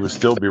 they would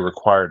still be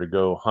required to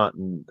go hunt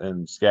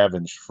and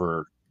scavenge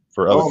for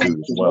other food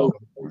as well.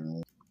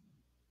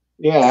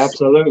 Yeah,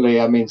 absolutely.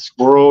 I mean,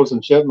 squirrels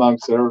and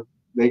chipmunks,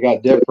 they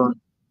got different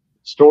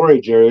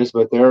storage areas,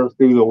 but they're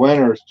through the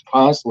winters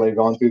constantly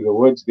going through the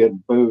woods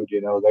getting food.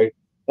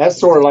 That's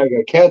sort of like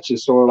a catch,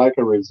 is sort of like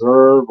a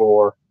reserve,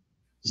 or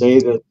say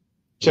the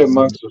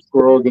chipmunks or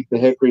squirrel get the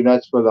hickory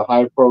nuts for the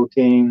high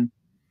protein.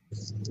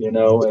 And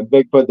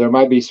Bigfoot, there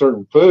might be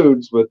certain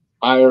foods with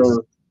higher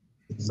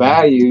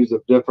values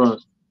of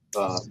different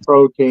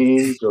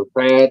proteins or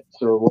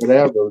fats or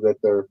whatever that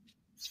they're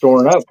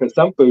storing up, because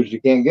some foods you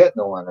can't get in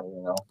the winter,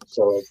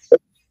 So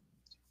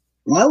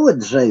I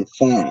would say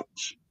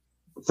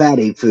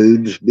fatty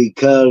foods,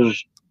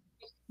 because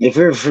if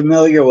you're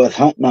familiar with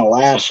hunting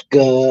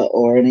Alaska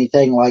or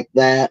anything like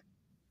that,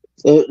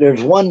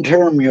 there's one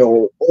term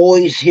you'll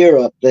always hear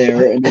up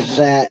there, and it's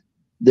that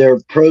they're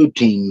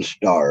protein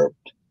starved.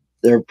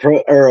 They're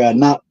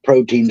not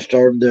protein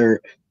starved.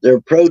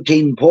 They're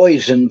protein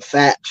poisoned,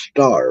 fat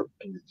starved,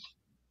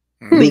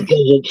 because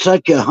it's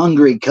such a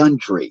hungry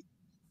country,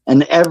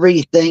 and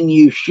everything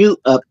you shoot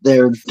up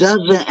there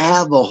doesn't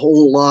have a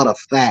whole lot of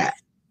fat.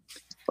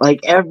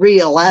 Like every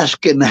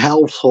Alaskan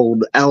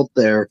household out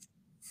there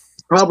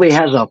probably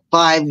has a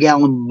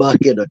 5-gallon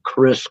bucket of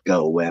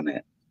Crisco in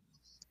it,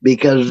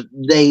 because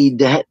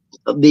the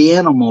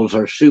animals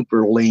are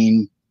super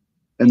lean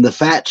and the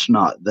fat's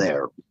not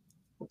there.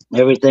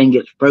 Everything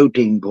gets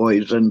protein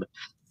poisoned,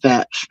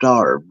 fat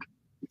starved.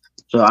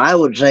 So I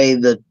would say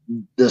that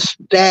the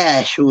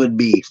stash would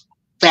be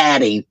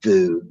fatty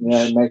food.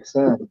 Yeah, it makes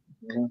sense.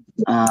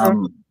 Yeah.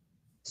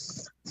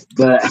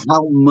 But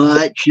how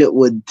much it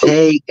would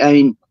take, I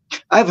mean,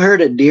 I've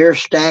heard of deer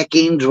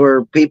stackings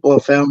where people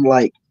have found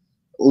like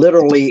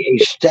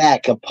literally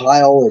a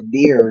pile of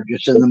deer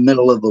just in the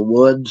middle of the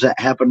woods. That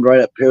happened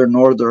right up here in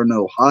northern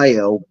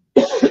Ohio.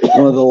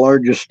 One of the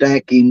largest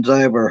stackings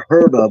I ever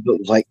heard of. It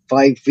was like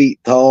 5 feet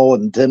tall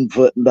and 10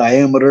 foot in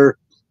diameter.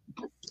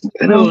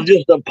 And it was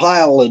just a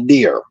pile of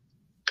deer,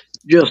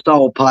 just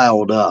all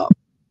piled up.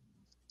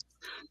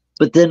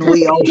 But then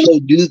we also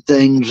do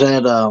things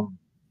that,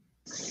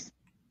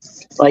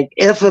 like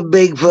if a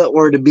Bigfoot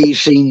were to be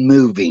seen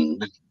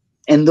moving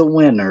in the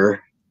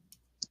winter,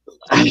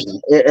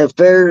 if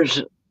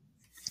there's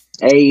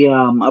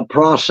a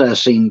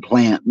processing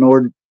plant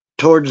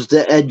towards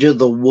the edge of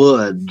the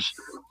woods,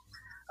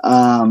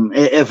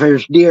 if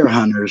there's deer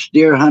hunters,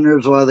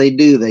 what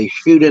do, they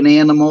shoot an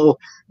animal,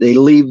 they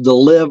leave the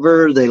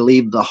liver, they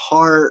leave the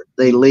heart,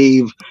 they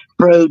leave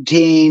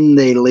protein,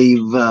 they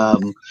leave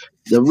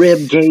the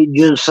rib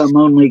cages. Some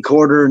only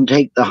quarter and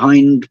take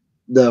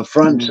the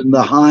fronts and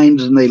the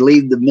hinds, and they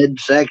leave the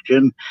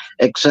midsection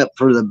except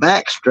for the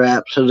back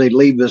strap, so they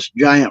leave this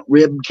giant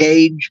rib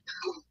cage.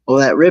 Well,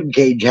 that rib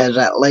cage has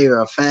that layer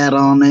of fat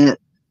on it.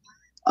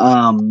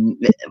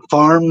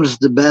 Farms,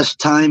 the best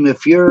time,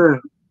 if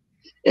you're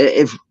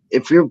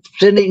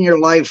sending your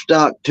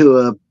livestock to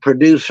a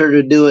producer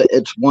to do it,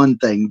 it's one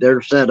thing.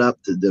 They're set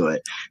up to do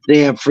it. They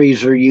have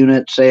freezer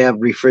units, they have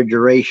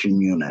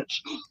refrigeration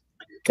units.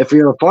 If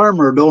you're a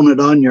farmer doing it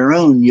on your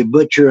own, you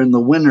butcher in the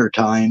winter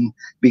time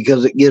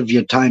because it gives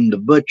you time to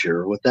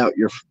butcher without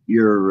your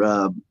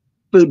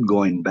food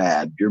going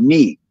bad, your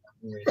meat.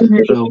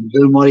 So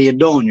then what are you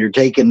doing? You're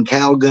taking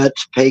cow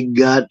guts, pig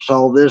guts,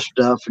 all this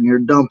stuff, and you're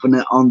dumping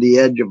it on the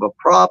edge of a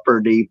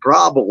property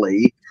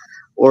probably,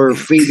 or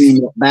feeding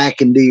it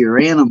back into your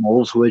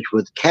animals, which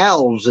with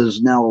cows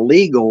is now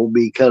illegal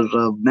because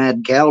of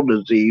mad cow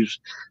disease,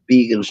 but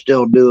you can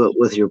still do it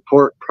with your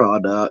pork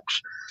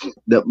products.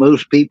 That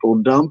most people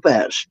dump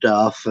that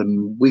stuff,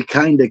 and we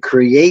kind of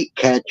create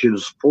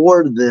catches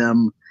for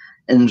them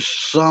in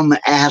some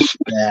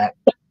aspect.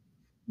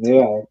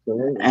 Yeah,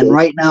 absolutely. And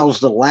right now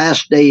is the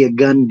last day of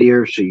gun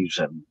deer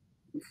season.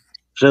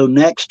 So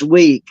next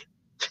week,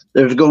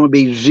 there's going to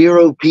be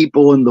 0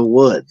 people in the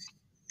woods.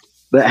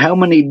 But how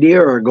many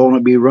deer are going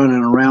to be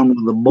running around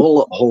with a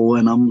bullet hole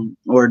in them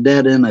or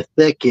dead in a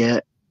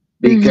thicket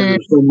because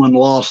someone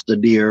lost the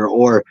deer,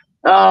 or,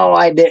 oh,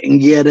 I didn't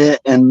get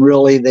it, and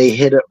really they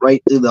hit it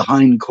right through the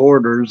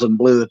hindquarters and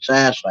blew its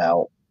ass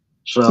out?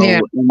 So Yeah.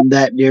 and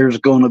that deer's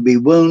going to be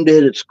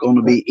wounded. It's going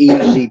to be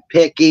easy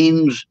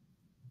pickings.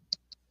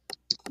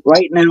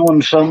 Right now,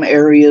 in some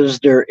areas,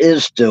 there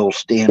is still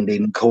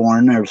standing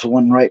corn. There's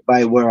one right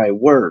by where I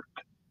work.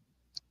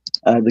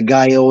 The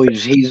guy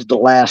he's the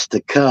last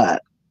to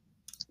cut.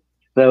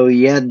 So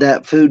you had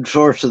that food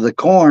source of the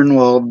corn.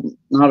 Well,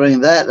 not only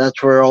that,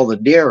 that's where all the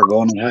deer are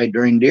going to hide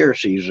during deer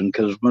season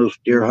because most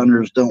deer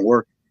hunters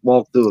don't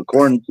walk through a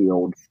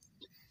cornfield.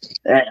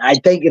 I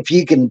think if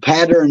you can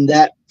pattern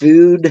that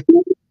food,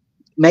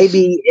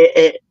 maybe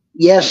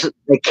yes,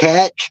 the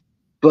catch,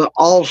 but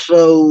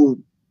also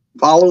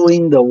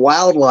following the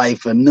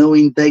wildlife and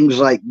knowing things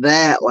like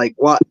that, like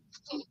what,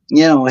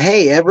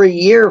 hey, every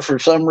year for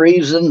some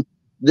reason,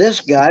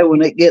 this guy,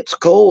 when it gets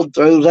cold,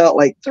 throws out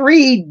like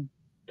 3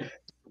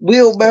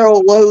 wheelbarrow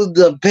loads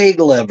of pig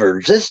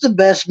livers. It's the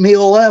best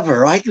meal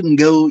ever. I can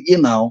go,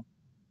 and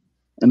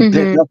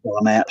pick up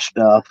on that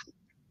stuff.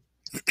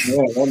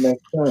 Yeah, that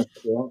makes sense.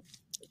 Yeah.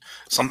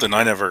 Something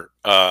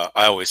I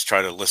always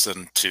try to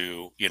listen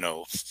to,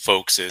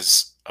 folks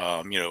is,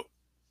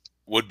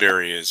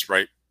 Woodbury is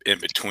right in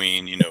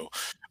between,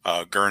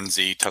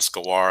 Guernsey,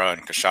 Tuscarora,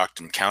 and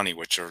Coshocton County,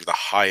 which are the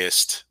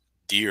highest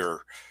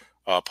deer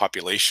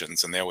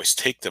populations, and they always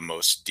take the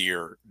most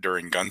deer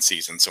during gun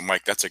season. So,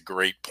 Mike, that's a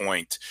great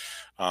point.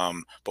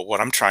 But what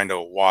I'm trying to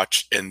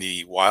watch in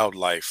the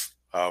wildlife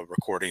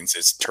recordings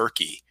is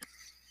turkey.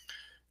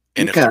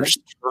 And if there's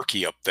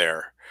turkey up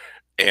there,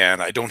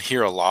 and I don't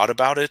hear a lot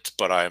about it,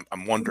 but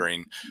I'm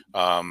wondering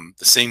the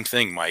same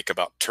thing, Mike,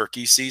 about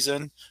turkey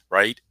season,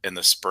 right, in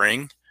the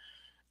spring.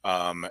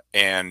 And,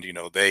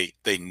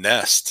 they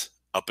nest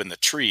up in the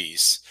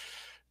trees.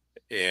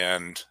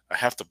 And I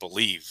have to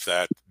believe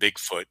that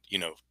Bigfoot,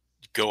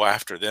 go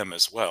after them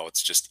as well.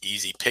 It's just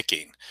easy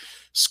picking.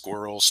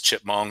 Squirrels,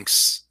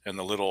 chipmunks, and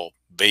the little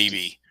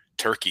baby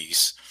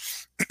turkeys.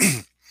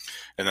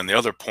 And then the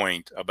other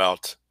point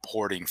about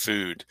hoarding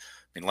food.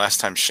 I mean, last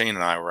time Shane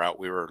and I were out,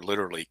 we were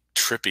literally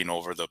tripping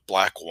over the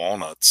black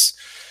walnuts.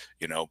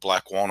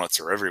 Black walnuts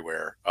are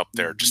everywhere up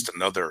there. Just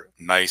another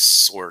nice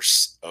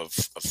source of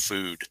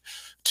food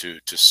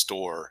to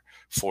store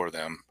for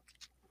them.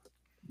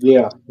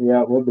 Yeah,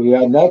 it would be.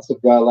 And nuts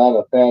have got a lot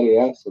of fatty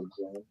acids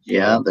in it.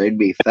 Yeah, they'd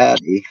be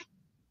fatty.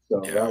 So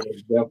that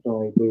would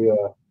definitely be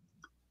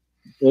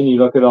Then you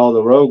look at all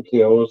the road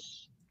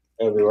kills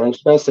everywhere,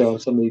 especially on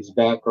some of these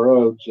back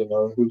roads.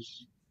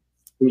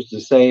 Who's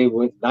to say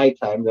with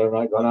nighttime they're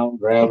not going out and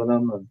grabbing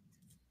them? And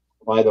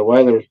by the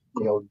weather,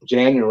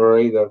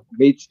 January the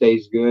meat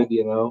stays good.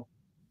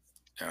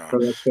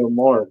 For up till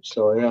March.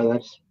 So yeah,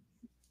 that's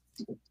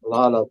a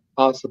lot of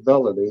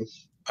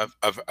possibilities.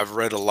 I've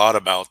read a lot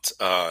about.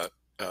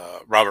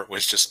 Robert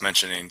was just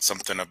mentioning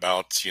something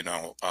about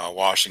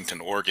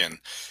Washington, Oregon.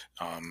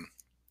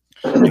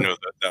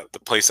 The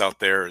place out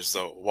there is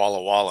the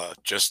Walla Walla,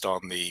 just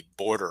on the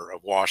border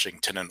of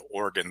Washington and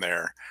Oregon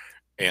there.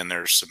 And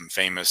there's some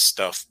famous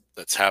stuff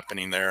that's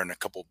happening there and a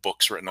couple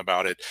books written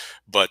about it.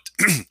 But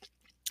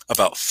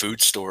about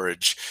food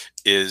storage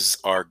is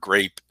our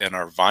grape and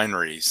our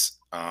vineries.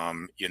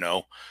 I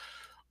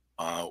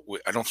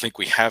don't think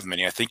we have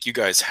many. I think you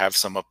guys have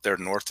some up there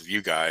north of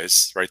you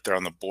guys, right there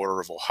on the border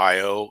of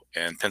Ohio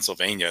and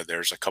Pennsylvania.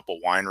 There's a couple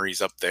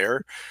wineries up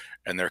there,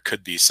 and there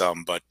could be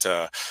some, but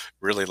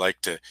really like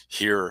to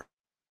hear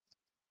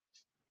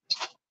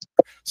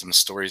some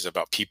stories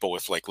about people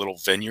with like little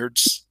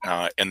vineyards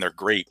and their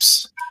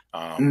grapes.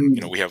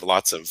 We have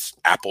lots of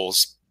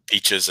apples,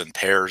 peaches, and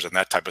pears and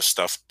that type of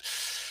stuff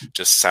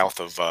just south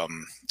of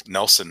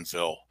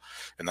Nelsonville,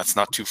 and that's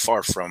not too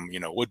far from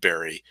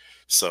Woodbury.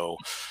 So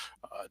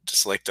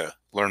just like to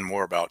learn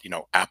more about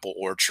apple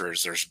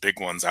orchards. There's big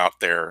ones out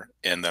there,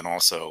 and then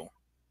also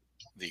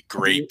the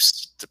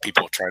grapes. The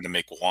people trying to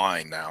make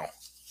wine now.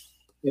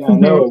 Yeah, I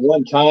know at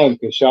one time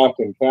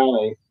Coshocton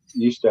County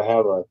used to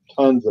have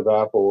tons of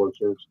apple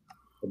orchards.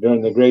 But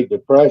during the Great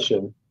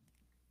Depression,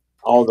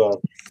 all the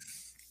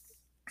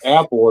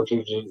apple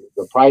orchards,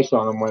 the price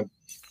on them went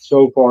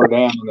so far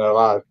down that a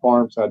lot of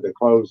farms had to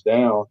close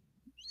down.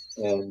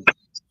 And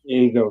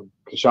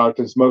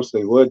Coshocton's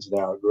mostly woods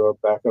now. It grew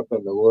up back up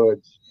in the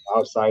woods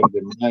outside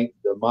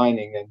the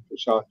mining in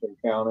Coshocton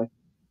County.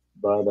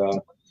 But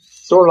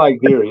sort of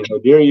like deer,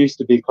 deer used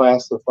to be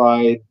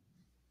classified,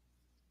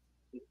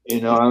 I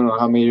don't know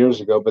how many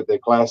years ago, but they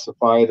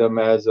classified them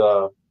as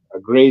a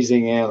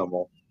grazing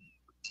animal.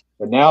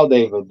 But now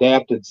they've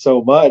adapted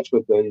so much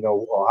with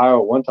Ohio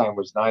at one time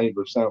was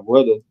 90%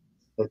 wooded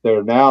that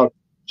they're now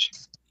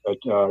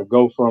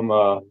go from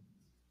a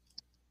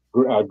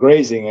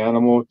grazing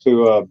animal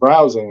to a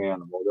browsing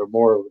animal. They're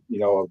more,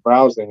 a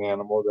browsing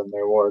animal than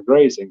they were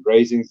grazing.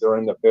 Grazings are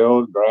in the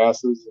field,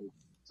 grasses and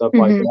stuff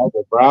like that.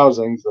 The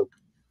browsings, the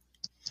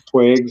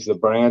twigs, the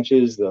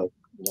branches, the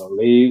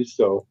leaves.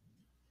 So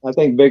I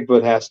think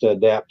Bigfoot has to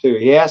adapt too.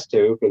 He has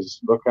to,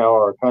 because look how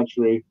our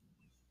country,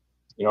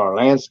 our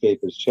landscape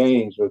has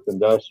changed with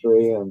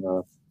industry and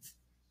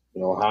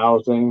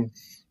housing,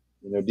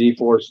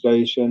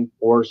 deforestation,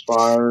 forest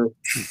fire.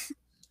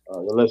 The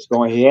list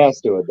going. He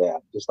has to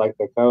adapt, just like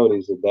the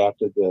coyotes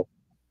adapted to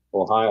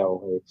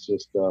Ohio. It's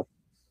just you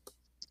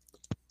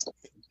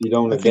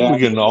don't I think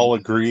adapt. we can all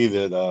agree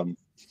that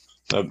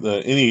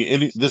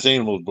this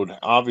animal would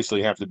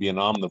obviously have to be an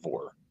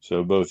omnivore.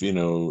 So both,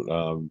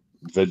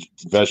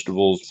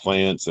 vegetables,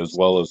 plants, as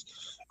well as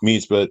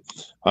meats. But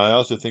I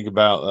also think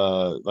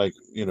about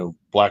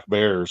black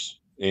bears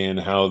and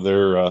how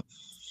they're not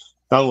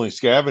only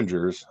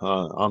scavengers,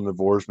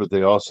 omnivores, but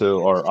they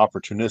also are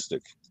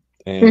opportunistic.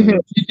 And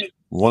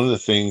one of the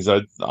things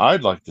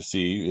I'd like to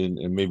see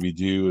and maybe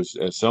do is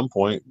at some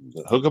point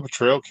hook up a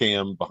trail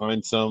cam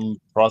behind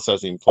some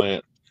processing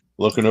plant,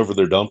 looking over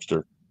their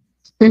dumpster.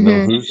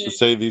 Who's to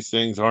say these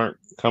things aren't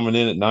coming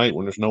in at night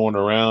when there's no one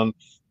around,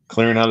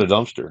 clearing out a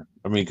dumpster?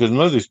 I mean, because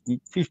most of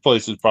these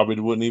places probably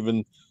wouldn't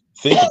even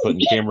think of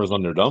putting cameras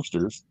on their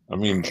dumpsters. I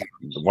mean,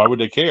 why would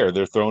they care?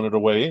 They're throwing it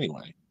away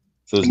anyway,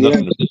 so there's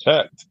nothing to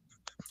protect.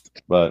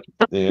 But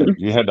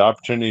you had the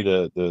opportunity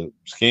to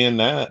scan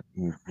that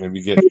and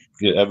maybe get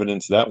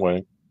evidence that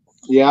way.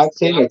 Yeah, I've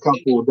seen a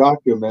couple of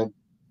documentaries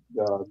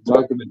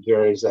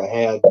that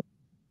had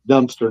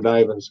dumpster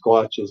diving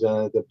squatches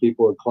in it that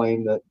people would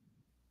claim that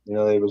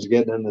they was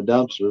getting in the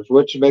dumpsters,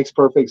 which makes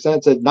perfect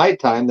sense. At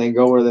nighttime, they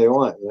go where they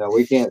want.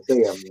 We can't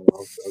see them.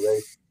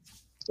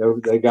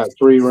 So they got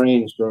free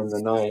range during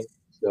the night.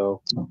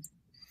 So,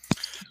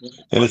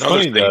 and it's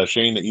funny,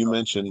 Shane, that you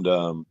mentioned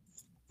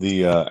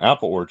the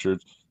apple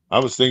orchards. I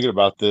was thinking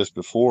about this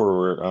before,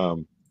 where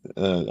on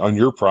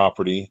your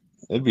property,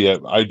 it'd be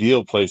an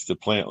ideal place to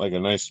plant like a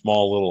nice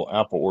small little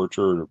apple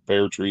orchard or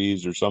pear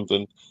trees or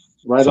something.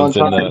 Right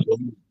something on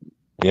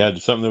top.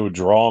 Something that would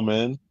draw them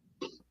in.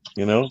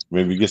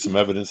 Maybe get some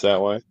evidence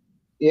that way.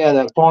 Yeah,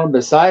 that farm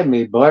beside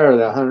me, Blair,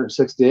 that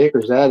 160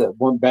 acres, that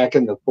went back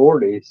in the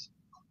 40s.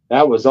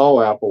 That was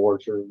all apple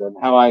orchard. And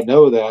how I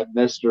know that,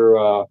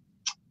 Mr.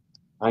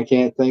 I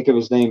can't think of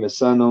his name. His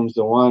son owns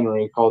the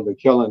winery called the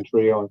Killing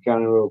Tree on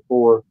County Road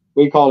 4.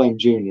 We call him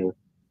Junior,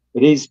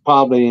 but he's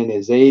probably in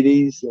his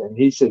 80s. And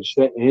he said,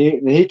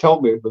 he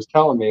told me, was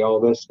telling me all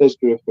this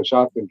history of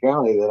Coshocton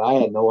County that I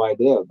had no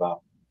idea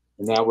about.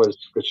 And that was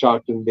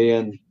Coshocton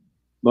being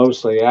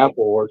mostly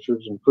apple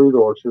orchards and fruit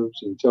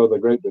orchards until the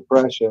Great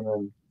Depression,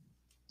 and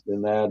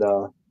then that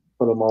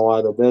put them all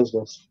out of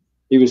business.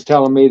 He was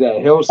telling me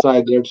that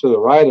hillside there to the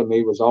right of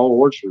me was all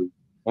orchard.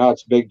 Now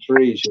it's big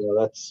trees.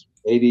 That's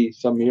 80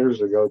 some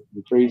years ago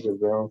the trees have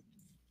grown.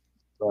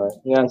 But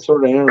yeah, it's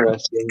sort of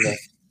interesting.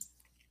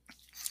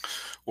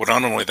 Well,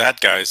 not only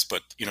that, guys,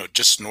 but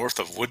just north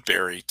of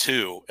Woodbury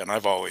too, and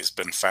I've always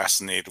been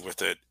fascinated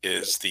with it,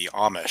 is the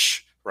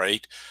Amish.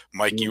 Right,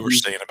 Mike, you were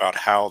saying about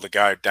how the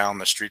guy down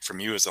the street from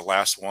you is the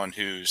last one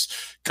who's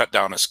cut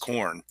down his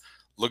corn.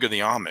 Look at the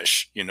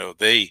Amish.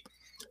 They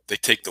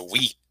take the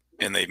wheat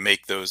and they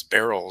make those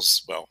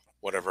barrels, well,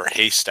 whatever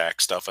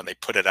haystack stuff, and they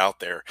put it out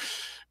there.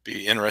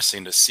 Be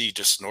interesting to see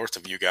just north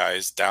of you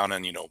guys down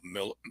in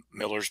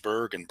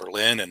Millersburg and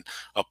Berlin and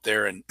up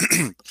there and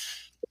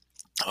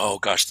oh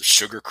gosh, the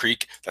Sugar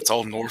Creek, that's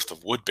all north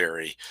of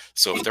Woodbury.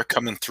 So if they're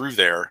coming through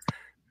there,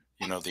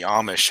 the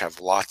Amish have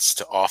lots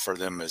to offer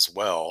them as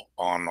well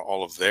on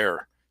all of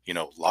their,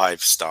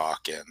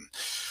 livestock and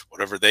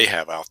whatever they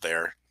have out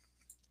there.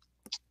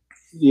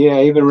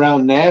 Yeah, even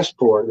around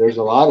Nashport, there's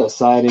a lot of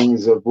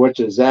sightings of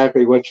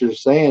exactly what you're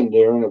saying,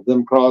 Darren, of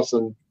them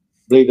crossing,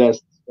 I believe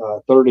that's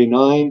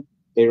 39,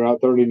 they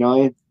Route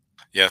 39.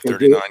 Yeah,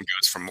 39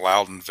 goes from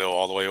Loudonville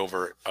all the way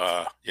over,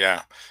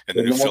 in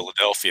New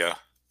Philadelphia.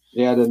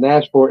 Yeah, the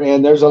Nashport,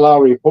 and there's a lot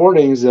of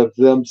reportings of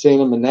them seeing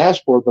them in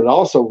Nashport, but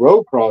also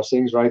road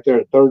crossings right there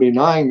at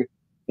 39.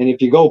 And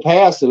if you go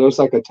past it, it looks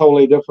like a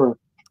totally different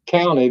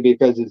county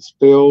because it's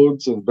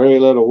fields and very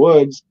little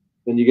woods.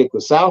 Then you get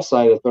the south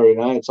side of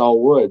 39, it's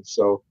all woods.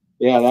 So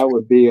yeah, that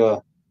would be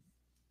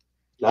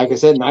like I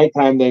said,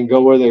 nighttime they can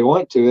go where they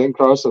want to. They can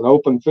cross an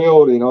open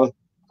field, a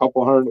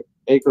couple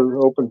 100-acre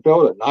open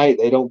field at night.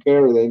 They don't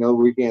care. They know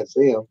we can't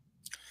see them.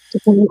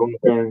 Go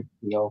there and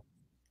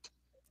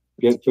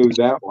get food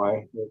that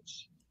way.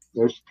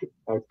 There's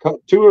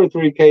 2 or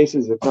 3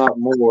 cases, if not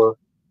more,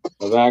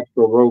 of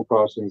actual road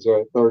crossings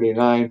there at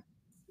 39.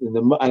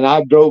 And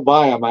I drove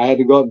by them. I had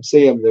to go up and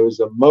see them. There was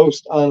the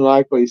most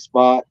unlikely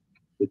spot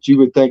that you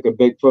would think a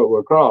Bigfoot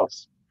would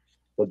cross.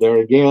 But there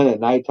again, at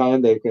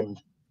nighttime, they can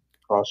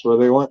cross where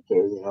they want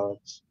to.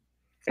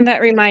 That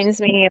reminds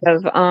me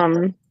of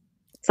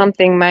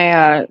something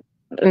my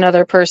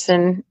another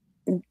person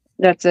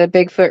that's a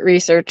Bigfoot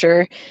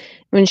researcher,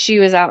 when she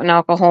was out in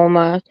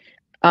Oklahoma,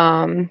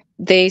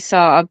 they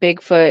saw a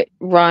Bigfoot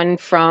run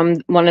from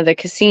one of the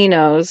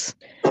casinos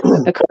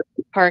across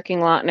the parking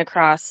lot and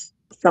across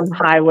some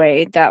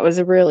highway that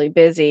was really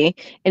busy.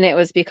 And it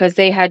was because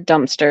they had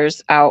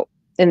dumpsters out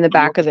in the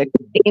back of the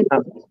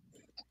casino.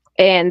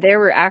 And there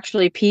were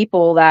actually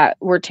people that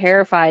were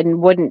terrified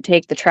and wouldn't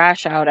take the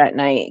trash out at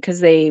night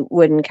because they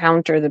would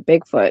encounter the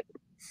Bigfoot.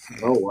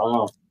 Oh,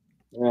 wow.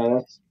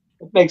 Yeah,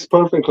 that makes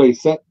perfectly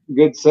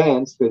good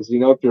sense because,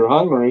 if you're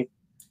hungry,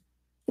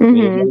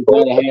 you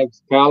got to have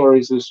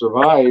calories to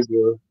survive.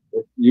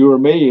 If you or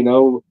me,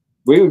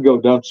 we would go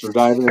dumpster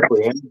diving if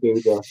we had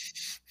to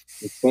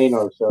sustain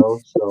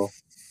ourselves. So,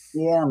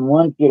 Yeah, and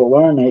once you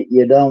learn it,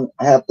 you don't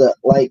have to,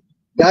 like,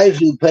 guys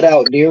who put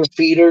out deer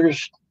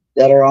feeders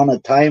that are on a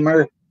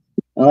timer.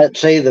 And let's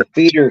say the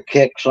feeder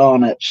kicks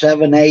on at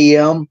 7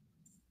 a.m.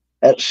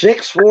 At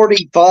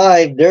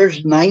 6:45,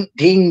 there's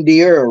 19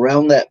 deer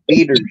around that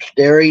feeder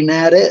staring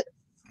at it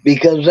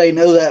because they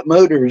know that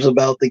motor's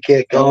about to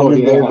kick on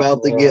and they're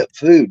about to get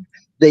food.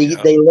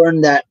 They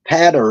learn that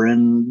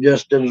pattern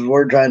just as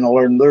we're trying to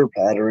learn their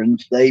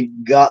patterns. They've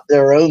got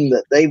their own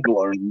that they've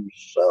learned.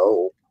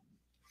 So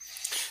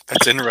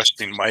that's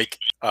interesting, Mike.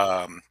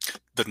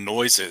 The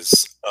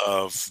noises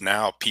of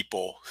now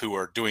people who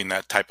are doing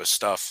that type of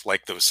stuff,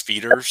 like those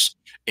feeders,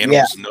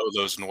 animals know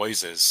those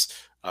noises,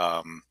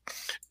 and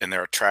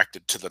they're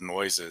attracted to the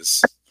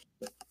noises.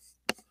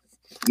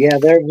 Yeah,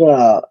 there's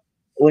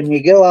when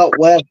you go out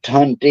west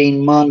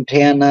hunting,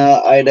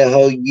 Montana,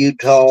 Idaho,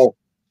 Utah,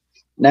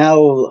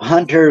 now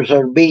hunters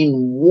are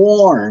being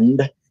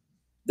warned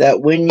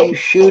that when you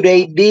shoot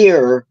a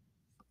deer,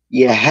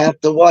 you have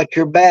to watch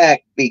your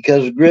back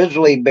because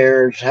grizzly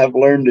bears have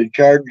learned to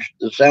charge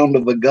the sound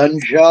of a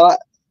gunshot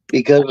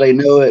because they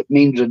know it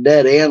means a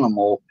dead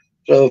animal.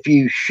 So if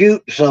you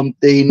shoot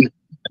something,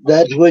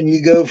 that's when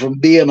you go from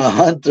being a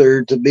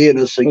hunter to being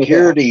a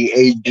security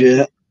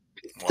agent.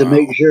 To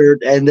make sure,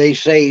 and they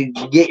say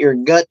get your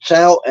guts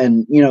out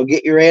and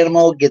get your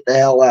animal, get the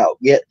hell out,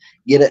 get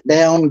it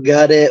down,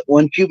 gut it.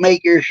 Once you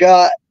make your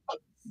shot,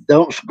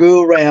 don't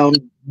screw around,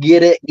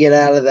 get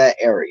out of that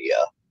area.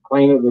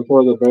 Clean it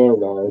before the bear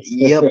dies.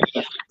 Yep.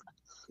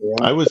 Yeah.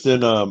 I was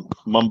in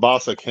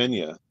Mombasa,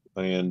 Kenya,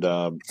 and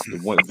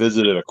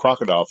visited a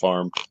crocodile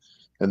farm,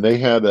 and they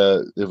had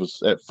it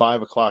was at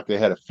 5 o'clock. They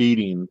had a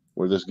feeding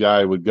where this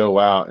guy would go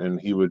out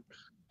and he would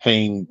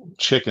hang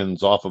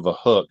chickens off of a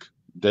hook,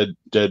 dead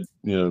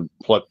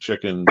plucked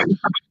chickens,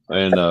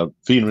 and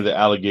feed them to the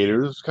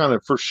alligators, kind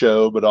of for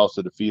show, but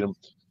also to feed them.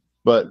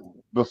 But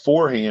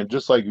beforehand,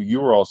 just like you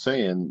were all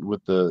saying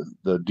with the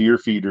deer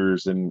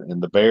feeders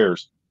and the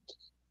bears,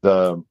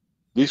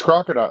 these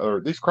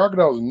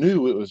crocodiles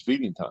knew it was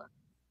feeding time,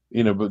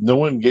 but no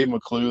one gave them a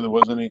clue. There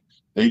wasn't any.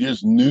 They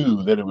just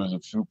knew that it was a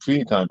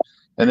feeding time.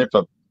 And if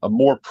a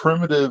more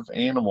primitive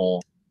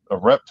animal, a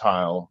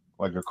reptile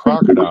like a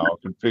crocodile,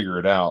 can figure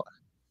it out,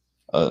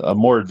 a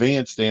more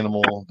advanced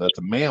animal that's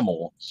a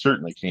mammal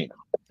certainly can.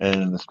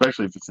 And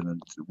especially if it's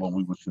what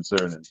we would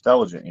consider an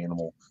intelligent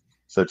animal,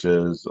 such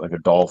as like a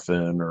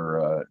dolphin or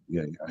a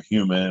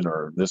human,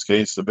 or in this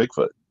case, a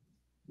Bigfoot.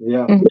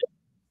 Yeah.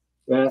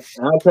 Yeah,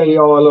 I'll tell you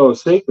all a little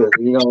secret.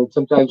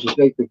 Sometimes you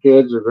take the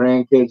kids or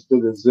grandkids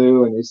to the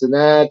zoo and you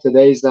say,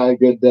 today's not a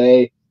good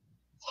day.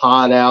 It's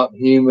hot out,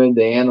 humid,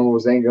 the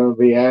animals ain't going to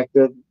be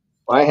active.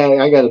 Well,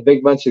 I got a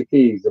big bunch of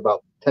keys,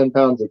 about 10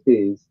 pounds of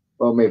keys.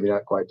 Well, maybe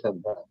not quite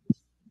 10 pounds.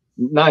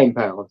 9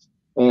 pounds.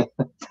 Here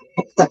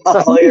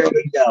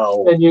we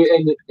go.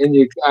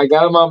 And I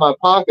got them on my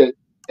pocket,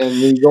 and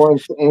you go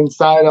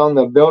inside on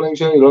the building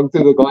show, you look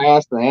through the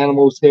glass, the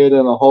animal's hid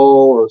in a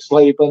hole or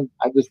sleeping.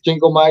 I just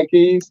jingle my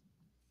keys.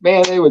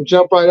 Man, they would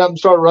jump right up and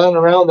start running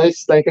around. They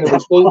was thinking it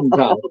was feeding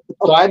time.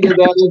 So I did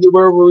that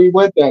everywhere where we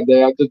went that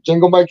day. I just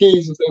jingled my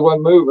keys if they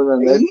wasn't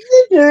moving. And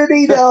you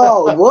dirty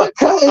dog. What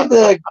kind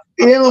of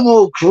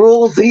animal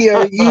cruelty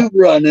are you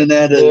running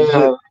at us?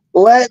 Yeah.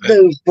 Let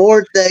those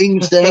poor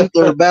things think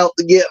they're about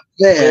to get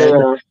fed,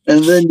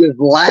 and then just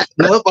laugh.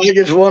 Nope, I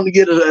just want to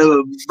get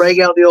break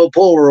out the old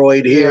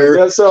Polaroid here.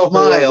 Yeah,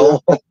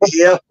 smile.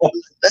 Yep,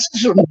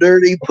 that's some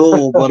dirty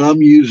pool, but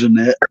I'm using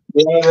it.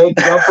 Yeah, they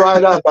jump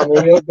right up. I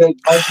mean, it's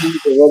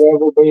monkeys or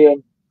whatever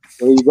being.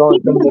 Where you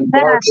going from the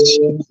dark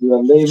areas, the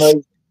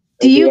lemurs.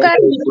 Do you guys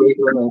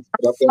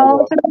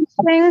all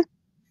things?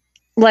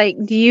 Like,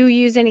 do you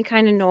use any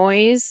kind of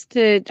noise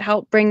to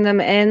help bring them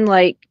in?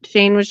 Like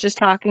Shane was just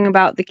talking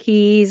about the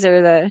keys,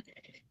 or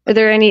are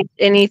there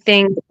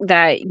anything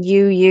that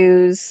you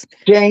use?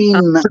 Shane,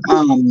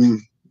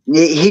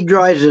 he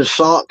dries his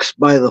socks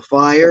by the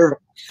fire,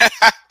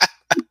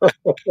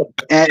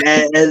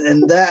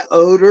 and that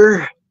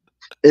odor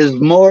is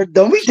more.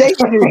 Don't be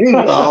taking your shoes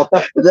off.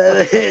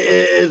 That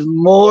is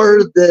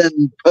more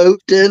than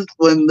potent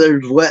when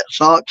there's wet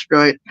socks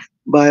dried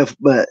by.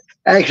 But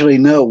actually,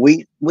 no,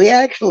 we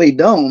actually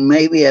don't.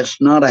 Maybe it's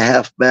not a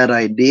half bad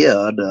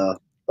idea.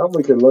 Something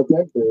we could look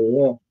into.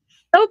 Yeah.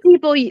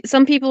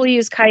 Some people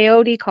use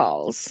coyote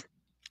calls.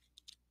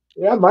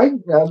 Yeah, Mike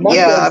I've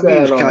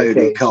used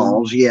coyote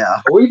calls.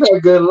 Yeah, we've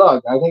had good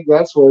luck. I think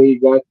that's where he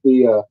got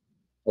the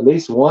at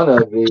least one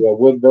of the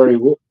Woodbury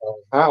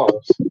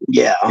howls.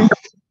 Yeah,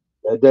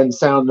 that doesn't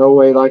sound no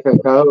way like a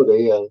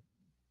coyote,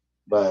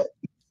 but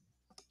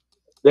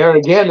there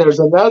again, there's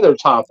another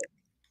topic.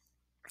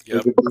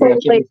 Yep.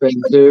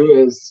 Thing too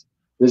is,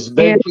 does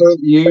Bigfoot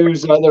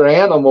use other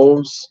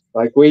animals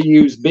like we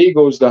use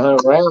beagles to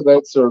hunt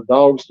rabbits or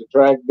dogs to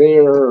track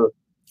deer or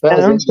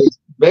pheasants? Does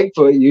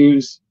Bigfoot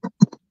use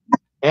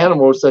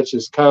animals such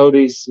as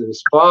coyotes and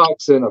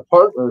fox in a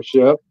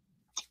partnership?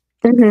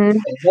 Mm-hmm.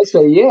 And I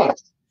say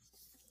yes.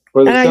 I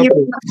was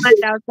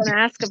going to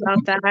ask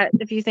about that.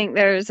 If you think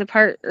there's a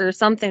part or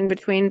something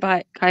between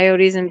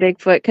coyotes and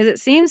Bigfoot, because it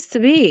seems to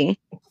be.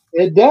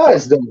 It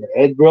does.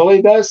 It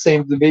really does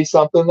seem to be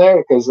something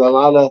there, because a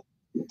lot of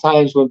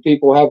times when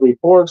people have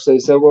reports, they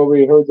say, well,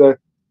 we heard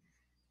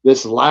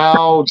this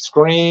loud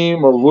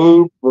scream or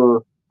whoop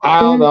or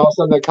howl, and all of a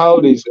sudden the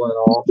coyotes went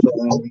off.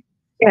 And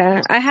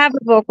Yeah, I have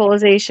a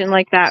vocalization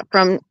like that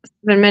from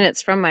 7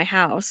 minutes from my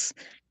house,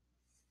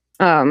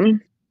 of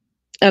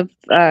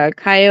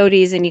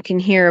coyotes, and you can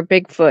hear a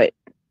Bigfoot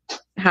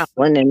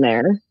howling in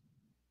there.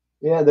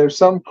 yeah, there's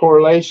some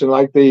correlation,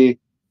 like the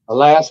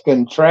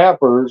Alaskan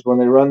trappers, when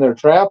they run their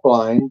trap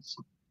lines,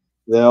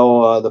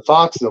 they'll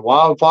the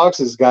wild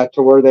foxes got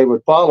to where they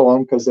would follow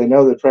them, because they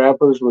know the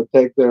trappers would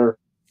take their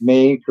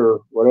mink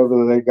or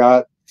whatever they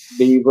got,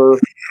 beaver,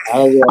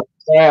 out of the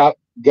trap,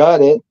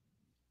 gut it,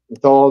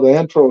 and throw all the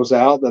intros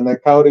out. Then the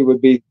coyote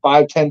would be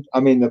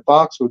the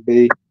fox would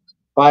be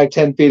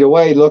 5-10 feet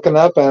away, looking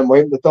up at him,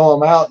 waiting to throw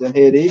him out. Then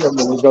he'd eat them,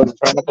 and he'd go to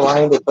trap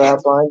line to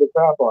trap line to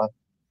trap line.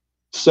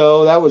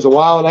 So that was a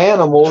wild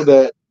animal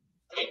that,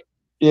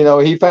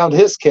 he found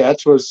his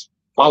catch was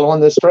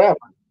following this trapper.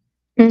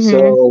 Mm-hmm.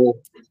 So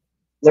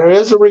there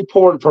is a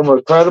report from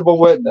a credible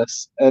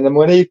witness, and then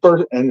when he's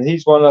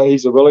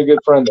a really good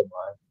friend of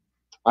mine.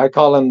 I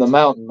call him the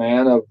mountain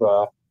man of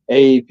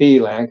AEP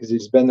land, because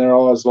he's been there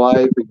all his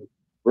life. He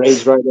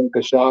raised right in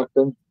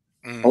Coshocton.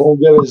 I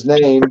won't give his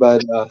name,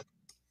 but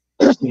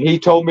he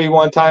told me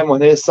one time on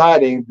his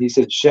sighting, he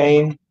said,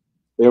 Shane,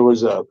 there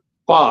was a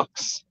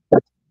fox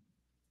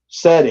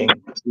setting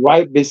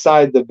right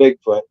beside the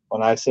Bigfoot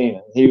when I seen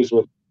him. He was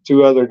with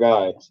 2 other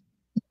guys.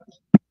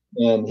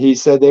 And he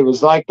said they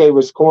was like they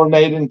was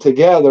coordinating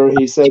together.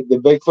 He said the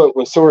Bigfoot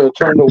was sort of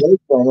turned away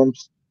from him.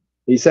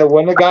 He said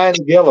when the guy in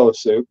the Gillo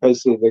suit,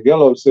 because the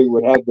Gillo suit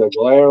would have the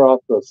glare off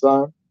the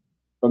sun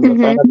from the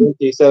fabric,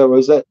 he said it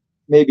was at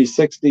maybe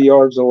 60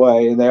 yards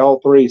away, and they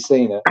all 3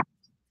 seen it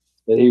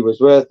that he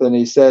was with. And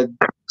he said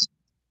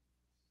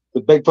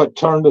the Bigfoot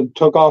turned and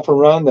took off and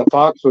run. The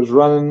fox was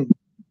running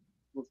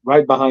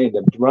right behind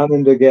him,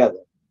 running together.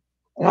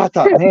 And I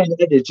thought, man,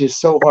 that is just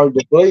so hard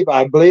to believe.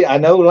 I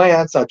know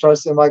Lance. I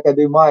trust him like I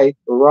do Mike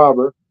or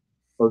Robert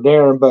or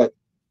Darren, but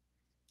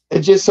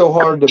it's just so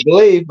hard to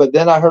believe. But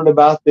then I heard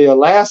about the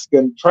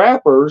Alaskan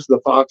trappers, the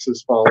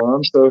foxes follow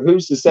them. So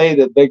who's to say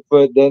that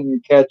Bigfoot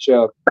didn't catch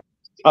a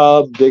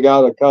cub, dig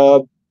out a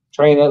cub,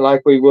 train it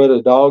like we would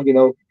a dog?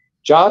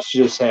 Josh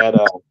just had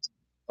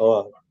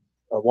a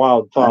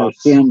wild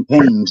fox.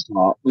 Champagne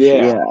fox.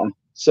 Yeah.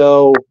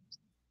 So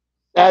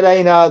that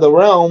ain't out of the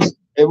realm.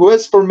 It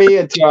was for me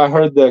until I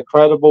heard the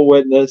credible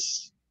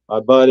witness, my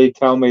buddy,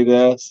 tell me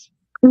this.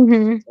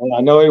 Mm-hmm. And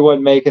I know he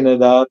wasn't making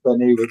it up,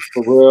 and he was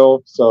for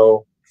real.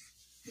 So,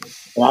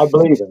 and I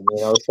believe him,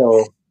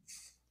 so.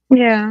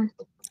 Yeah.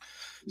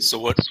 So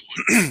what,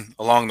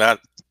 along that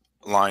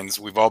lines,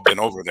 we've all been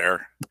over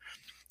there.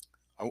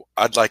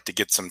 I'd like to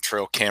get some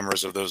trail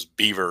cameras of those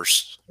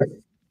beavers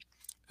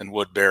in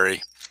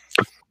Woodbury.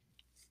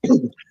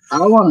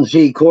 I want to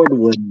see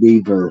cordwood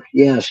beaver.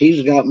 Yes,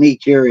 he's got me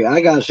curious.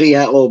 I got to see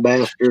that little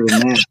bastard in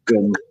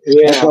that.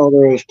 That's all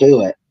there is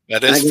to it.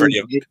 That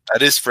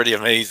is pretty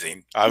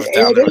amazing. I was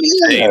down there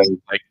with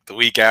Shane, like the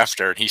week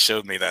after, and he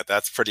showed me that.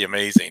 That's pretty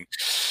amazing.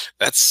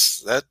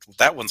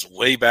 That one's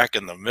way back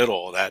in the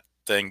middle of that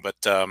thing. But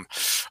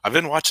I've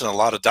been watching a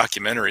lot of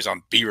documentaries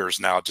on beavers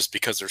now, just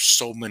because there's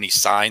so many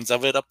signs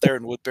of it up there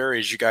in Woodbury,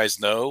 as you guys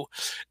know,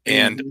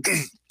 and.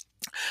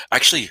 I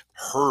actually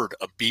heard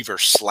a beaver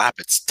slap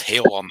its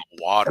tail on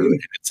the water, and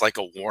it's like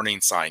a warning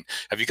sign.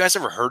 Have you guys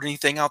ever heard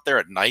anything out there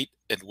at night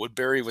in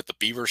Woodbury with the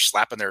beavers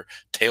slapping their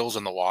tails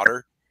in the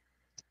water?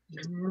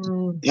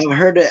 I've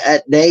heard it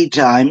at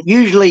daytime.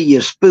 Usually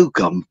you spook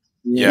them.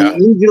 Yeah.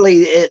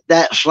 Usually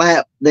that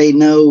slap, they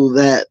know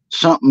that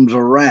something's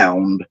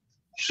around.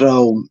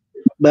 So,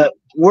 but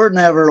we're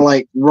never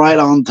like right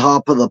on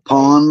top of the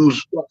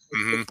ponds.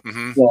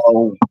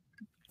 So,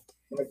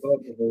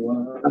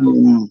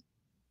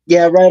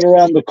 yeah, right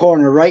around the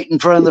corner, right in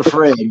front of the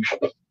fridge.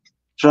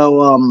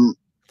 So,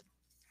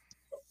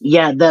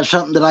 yeah, that's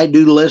something that I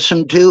do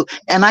listen to.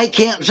 And I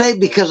can't say,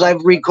 because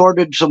I've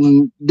recorded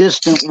some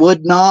distant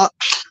wood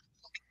knocks,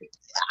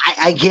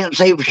 I can't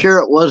say for sure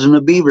it wasn't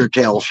a beaver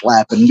tail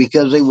slapping,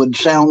 because they would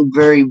sound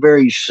very,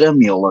 very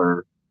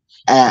similar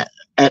at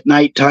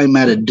nighttime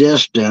at a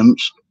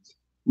distance.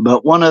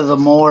 But one of the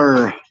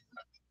more...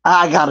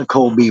 I got a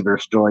cool beaver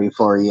story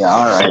for you.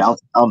 All right,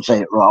 I'll say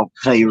it. I'll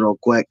tell you real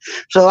quick.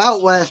 So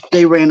out west,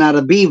 they ran out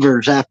of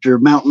beavers after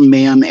Mountain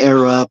Man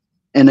era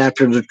and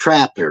after the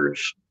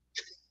trappers.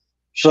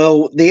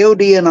 So the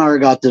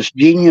ODNR got this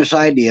genius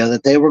idea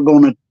that they were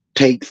going to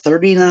take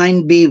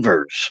 39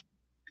 beavers,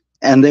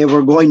 and they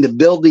were going to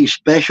build these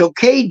special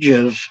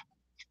cages,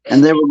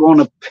 and they were going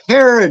to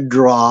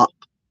paradrop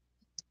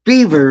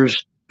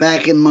beavers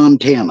back in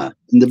Montana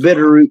in the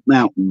Bitterroot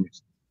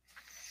Mountains.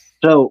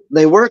 So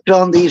they worked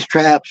on these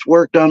traps.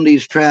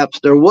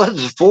 There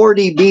was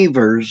 40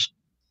 beavers,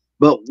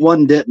 but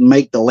one didn't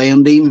make the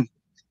landing.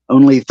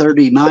 Only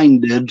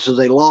 39 did, so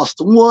they lost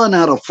 1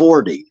 out of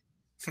 40.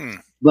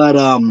 But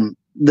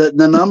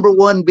the number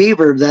one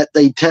beaver that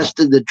they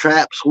tested the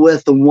traps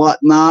with and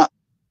whatnot,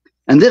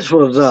 and this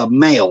was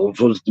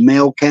males, was the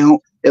male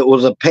count, it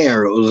was a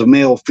pair. It was a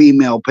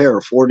male-female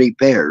pair, 40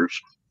 pairs.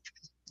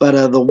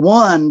 But the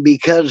one,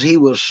 because he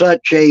was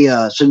such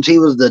a, since he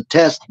was the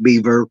test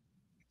beaver,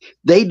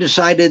 they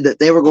decided that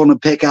they were going to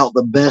pick out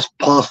the best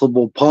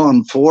possible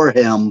pond for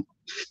him.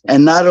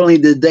 And not only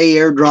did they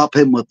airdrop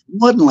him with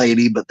one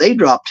lady, but they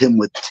dropped him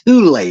with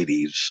 2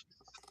 ladies.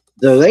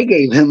 So they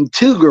gave him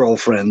 2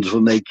 girlfriends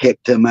when they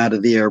kicked him out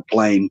of the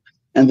airplane.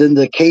 And then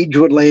the cage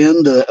would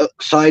land, the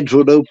sides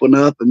would open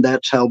up, and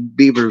that's how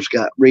beavers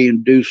got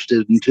reintroduced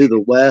into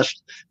the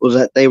West, was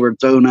that they were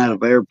thrown out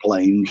of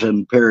airplanes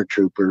and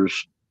paratroopers.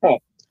 Huh.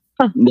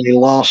 They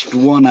lost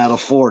 1 out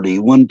of 40,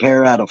 1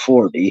 pair out of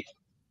 40.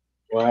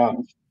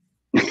 Wow.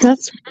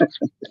 That's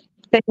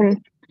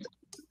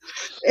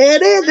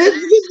It is.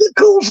 It's a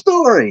cool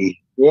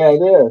story. Yeah,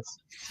 it is.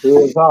 It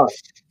is hot.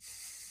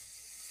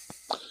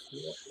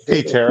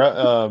 Hey,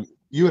 Tara,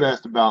 you had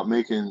asked about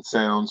making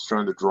sounds,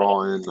 trying to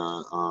draw in,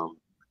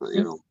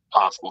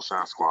 possible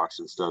Sasquatch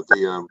and stuff.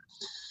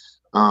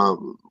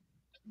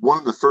 One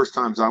of the first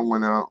times I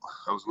went out,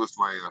 I was with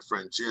my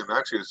friend Jim.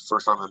 Actually, it was the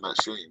first time I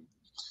met Shane.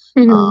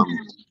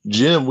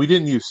 Jim, we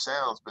didn't use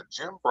sounds, but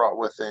Jim brought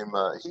with him.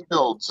 He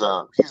builds.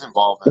 He's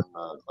involved in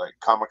like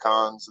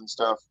Comic-Cons and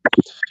stuff,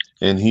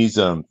 and he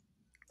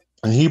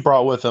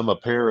brought with him a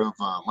pair of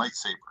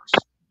lightsabers.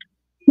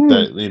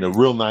 That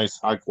real nice,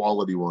 high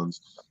quality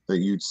ones that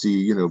you'd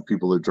see,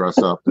 people that dress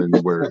up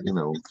and wear,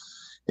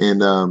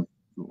 and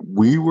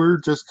we were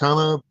just kind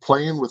of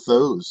playing with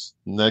those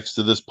next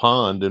to this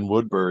pond in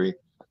Woodbury,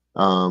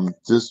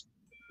 just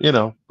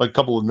like a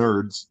couple of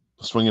nerds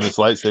swinging this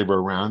lightsaber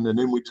around, and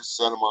then we just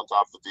set them on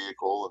top of the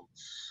vehicle,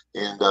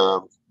 and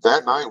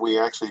that night we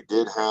actually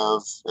did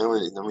have,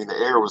 the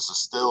air was as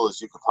still as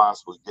you could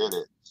possibly get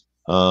it,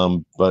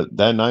 but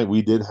that night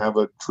we did have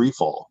a tree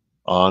fall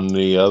on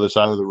the other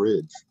side of the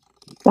ridge.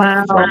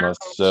 Wow. From us.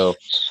 So,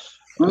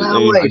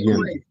 our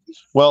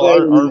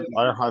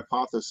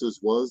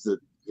hypothesis was that,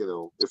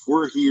 if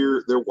we're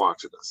here, they're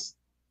watching us.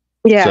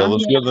 Yeah. So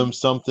let's give them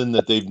something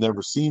that they've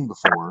never seen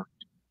before.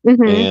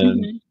 Mm-hmm.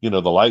 And,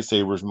 the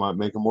lightsabers might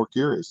make them more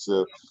curious.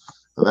 So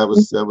that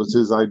was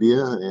his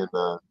idea. And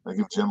I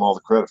give Jim all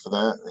the credit for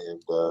that.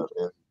 And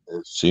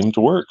it seemed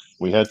to work.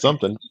 We had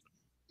something.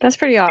 That's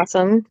pretty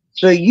awesome.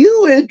 So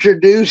you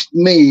introduced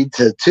me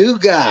to 2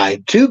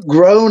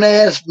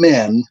 grown-ass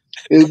men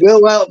who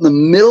go out in the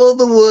middle of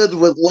the woods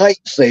with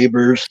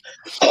lightsabers.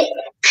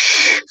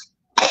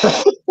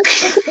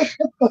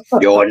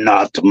 You're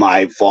not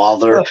my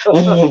father. And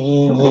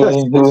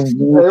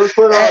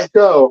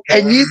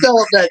you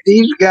thought that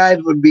these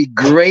guys would be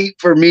great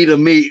for me to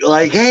meet.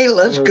 Like, hey,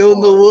 let's go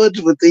in the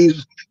woods with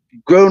these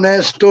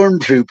grown-ass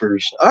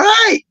stormtroopers. All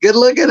right, good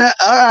looking at.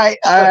 All right.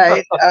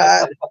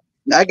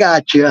 I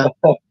got you.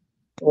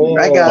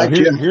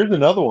 Here's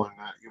another one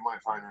that you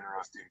might find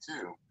interesting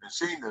too. And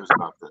Shane knows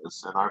about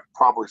this, and I've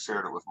probably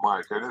shared it with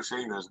Mike. I know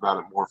Shane knows about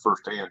it more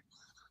firsthand.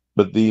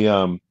 But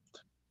when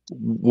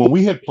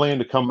we had planned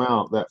to come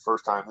out that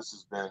first time, this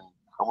has been,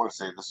 I want to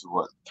say this is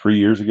 3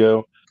 years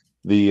ago.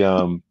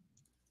 I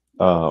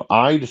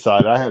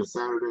decided, I had a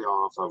Saturday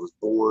off. I was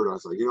bored. I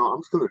was like,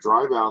 I'm just going to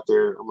drive out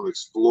there. I'm going to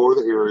explore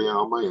the area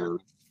on my own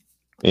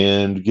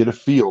and get a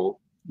feel,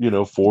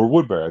 for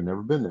Woodbury. I'd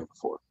never been there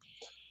before.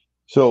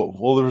 So,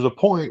 there was a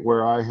point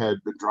where I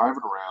had been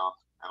driving around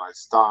and I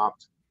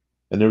stopped,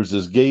 and there was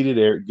this gate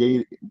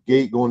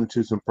going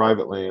into some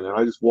private land, and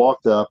I just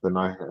walked up and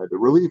I had to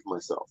relieve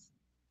myself.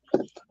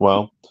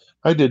 Well,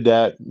 I did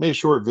that, made a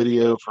short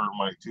video for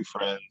my 2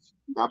 friends,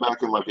 got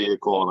back in my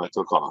vehicle, and I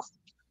took off.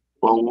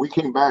 Well, when we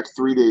came back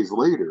 3 days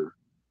later,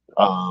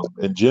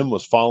 and Jim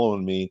was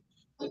following me,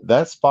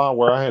 that spot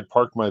where I had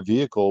parked my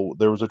vehicle,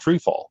 there was a tree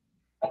fall.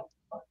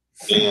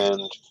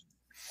 And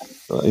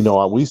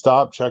we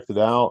stopped, checked it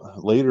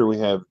out. Later, we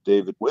have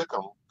David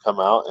Wickham come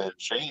out, and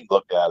Shane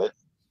looked at it.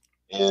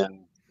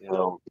 And,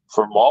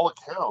 from all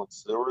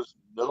accounts, there was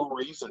no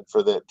reason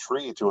for that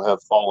tree to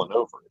have fallen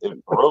over.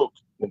 It broke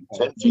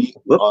 10 feet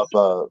up.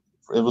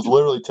 It was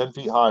literally 10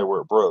 feet high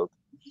where it broke.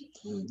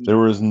 There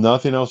was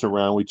nothing else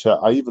around.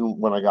 I even,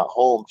 when I got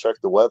home,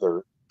 checked the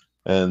weather,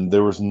 and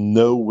there was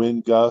no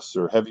wind gusts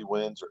or heavy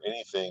winds or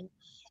anything.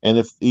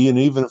 And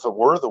even if it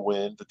were the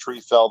wind, the tree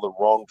fell the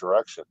wrong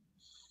direction.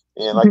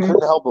 And I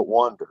couldn't help but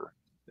wonder,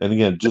 and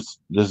again, this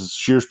is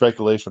sheer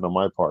speculation on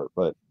my part,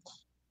 but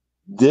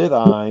did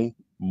I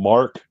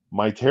mark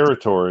my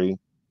territory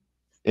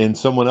in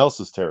someone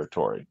else's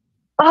territory?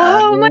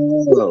 Oh my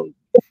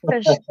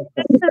gosh,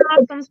 that's an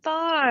awesome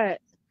thought.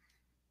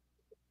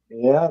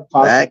 Yeah,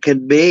 that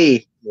could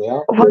be.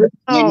 Yeah.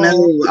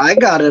 I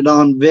got it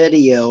on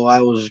video.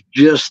 I was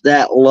just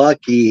that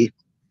lucky.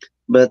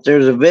 But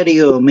there's a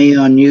video of me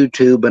on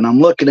YouTube, and I'm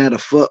looking at a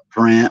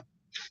footprint.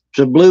 It's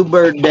a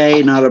bluebird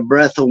day, not a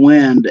breath of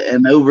wind,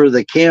 and over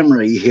the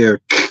camera you hear,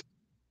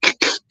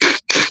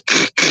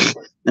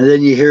 and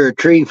then you hear a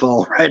tree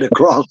fall right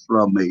across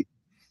from me.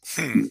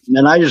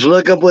 And I just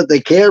look up with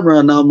the camera,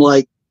 and I'm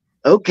like,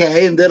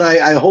 okay. And then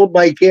I hold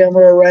my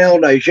camera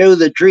around. I show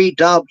the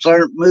treetops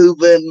aren't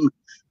moving,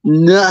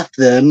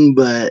 nothing.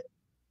 But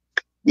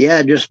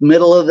yeah, just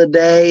middle of the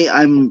day.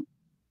 I'm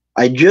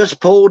I just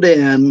pulled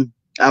in.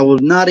 I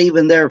was not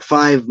even there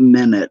 5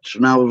 minutes,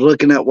 and I was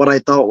looking at what I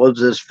thought was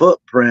this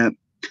footprint,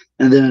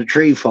 and then a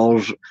tree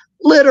falls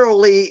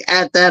literally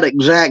at that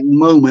exact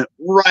moment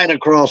right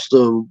across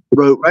the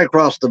road, right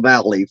across the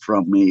valley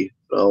from me.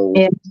 So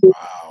Yeah.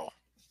 Wow.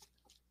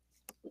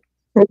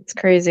 It's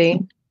crazy.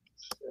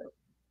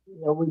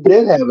 We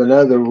did have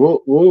another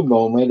woo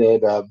moment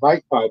at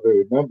Mike probably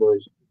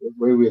remembers.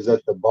 We was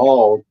at the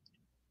ball,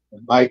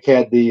 and Mike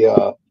had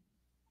the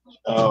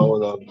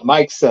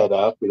mic set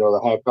up, the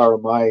high power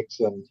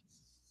mics, and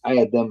I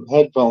had them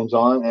headphones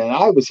on, and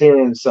I was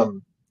hearing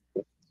some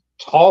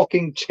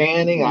talking,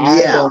 chanting.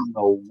 I don't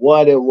know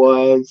what it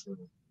was,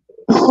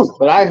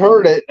 but I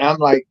heard it, and I'm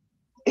like,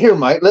 "Here,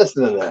 Mike,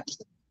 listen to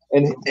this,"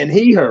 and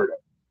he heard it.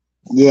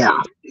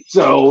 Yeah.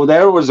 So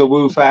there was a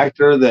woo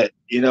factor that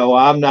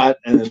I'm not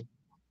an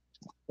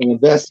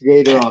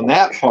investigator on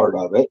that part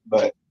of it,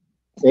 but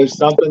there's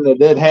something that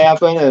did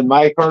happen, and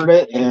Mike heard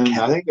it, and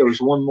I think there was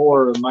one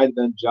more. It might have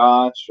been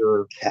Josh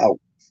or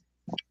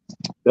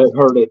that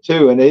heard it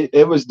too, and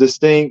it was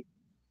distinct.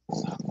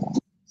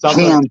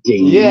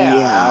 Chanting.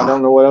 Yeah, I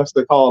don't know what else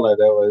to call it.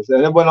 It was,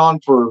 and it went on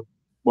for.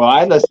 Well,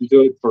 I listened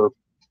to it for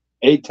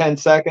 8-10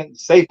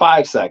 seconds. Say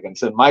 5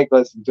 seconds, and Mike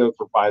listened to it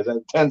for 5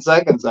 seconds. 10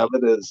 seconds of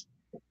it is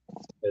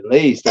at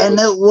least. And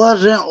it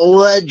wasn't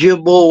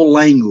legible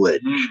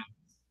language.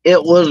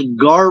 It was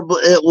garble.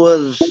 It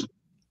was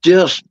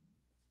just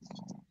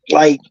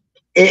like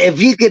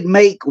if you could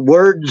make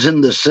words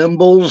into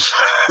symbols,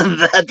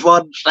 that's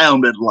what it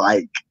sounded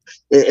like.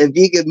 If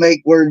you could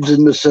make words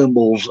into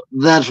symbols,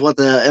 that's what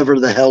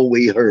the hell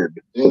we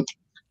heard.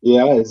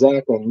 Yeah,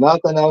 exactly.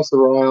 Nothing else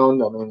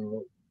around. I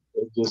mean,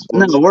 it just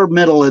no, we're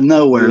middle of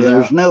nowhere. Yeah.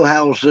 There's no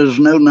houses,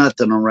 no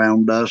nothing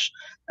around us.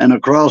 And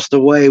across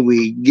the way,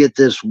 we get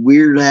this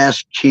weird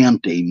ass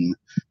chanting.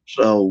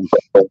 So,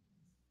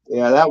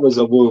 yeah, that was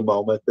a woo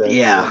moment. That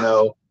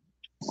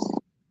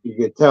you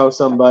could tell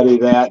somebody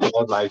that, and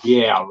I'm like,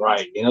 yeah,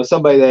 right.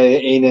 Somebody that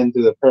ain't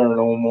into the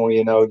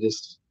paranormal,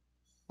 just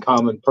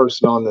common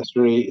person on the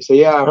street. So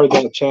yeah, I heard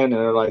that chant,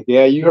 and they're like,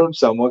 yeah, you heard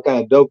something. What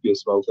kind of dope you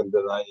smoking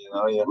tonight?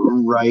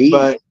 Right.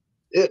 But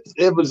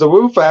it was a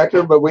woo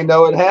factor, but we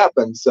know it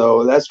happened.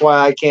 So that's why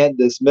I can't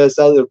dismiss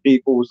other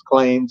people's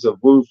claims of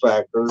woo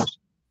factors.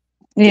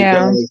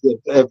 Yeah.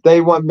 If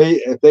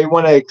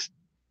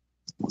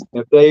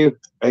they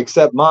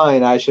accept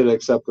mine, I should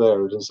accept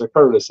theirs. It's a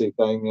courtesy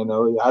thing,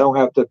 I don't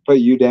have to put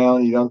you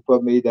down. You don't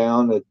put me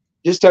down.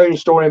 Just tell your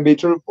story and be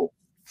truthful.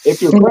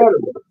 If you're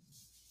credible.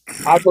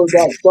 I've heard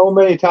that so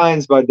many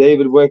times by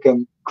David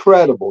Wickham.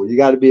 Credible. You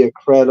got to be a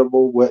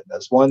credible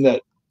witness. One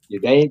that you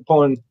ain't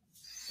pulling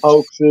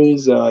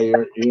hoaxes.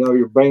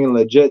 You're bringing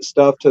legit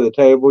stuff to the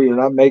table. You're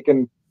not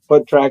making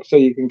foot tracks so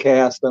you can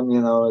cast them.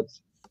 You're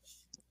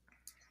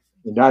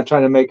not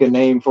trying to make a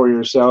name for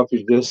yourself.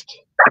 You're just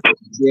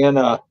being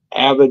a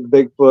avid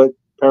Bigfoot,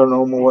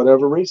 paranormal,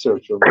 whatever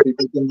researcher.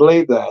 People can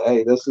believe that.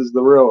 Hey, this is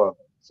the real of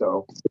it.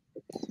 So,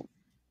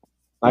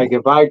 like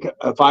if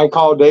I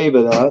call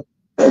David up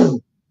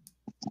and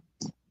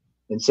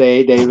say,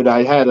 hey, David,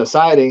 I had a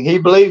sighting, he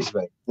believes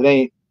me. It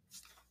ain't,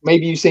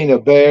 maybe you've seen a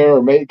bear,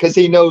 or maybe because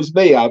he knows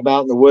me. I'm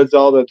out in the woods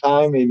all the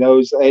time. He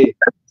knows, hey,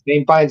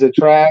 he finds a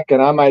track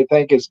and I might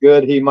think it's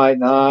good, he might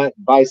not,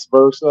 vice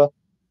versa.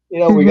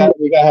 We got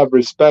to have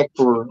respect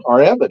for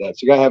our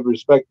evidence. You got to have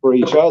respect for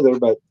each other,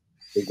 but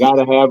we got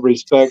to have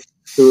respect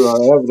to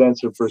our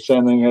evidence or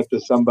presenting it to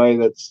somebody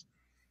that's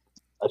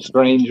a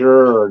stranger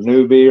or a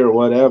newbie or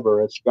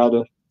whatever. It's got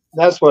to.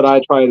 That's what I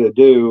try to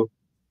do.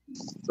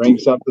 Bring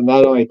something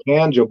not only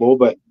tangible,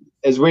 but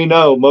as we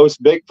know,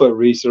 most Bigfoot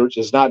research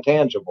is not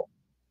tangible.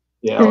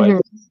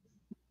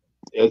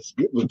 It's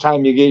the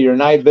time you get your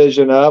night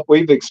vision up.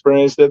 We've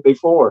experienced it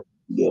before.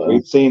 Yeah.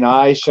 We've seen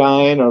eyes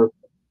shine, or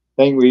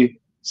we've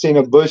seen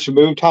a bush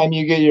move. Time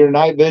you get your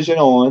night vision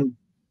on,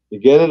 you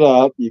get it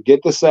up, you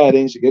get the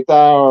settings, you get the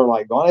hour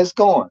like going, it's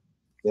going.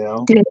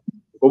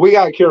 But we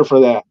got a cure for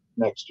that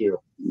next year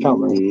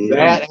coming.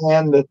 That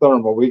and the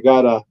thermal. We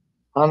got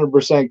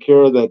 100%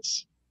 cure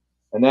that's.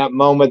 And that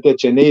moment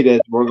that you need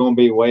it, we're going to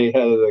be way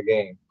ahead of the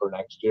game for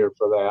next year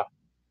for that.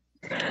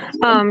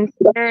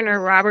 Aaron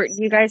or Robert,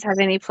 do you guys have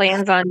any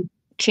plans on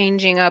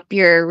changing up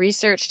your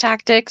research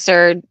tactics,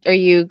 or are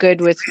you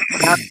good with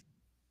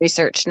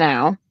research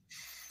now?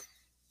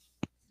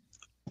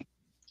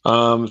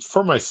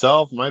 For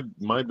myself,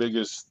 my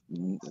biggest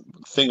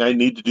thing I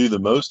need to do the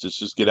most is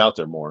just get out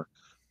there more.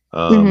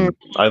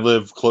 I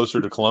live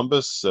closer to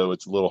Columbus, so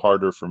it's a little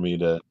harder for me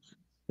to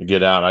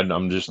get out.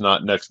 I'm just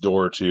not next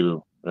door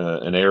to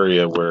an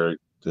area where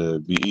to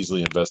be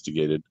easily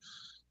investigated.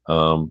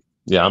 I'm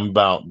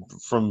about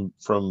from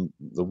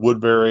the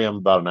Woodbury. I'm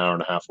about an hour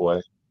and a half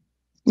away.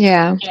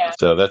 Yeah.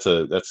 So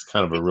that's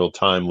kind of a real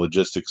time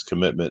logistics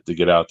commitment to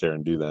get out there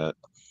and do that.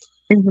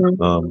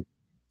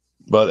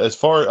 But as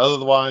far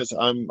otherwise,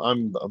 I'm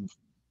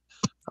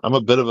a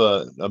bit of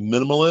a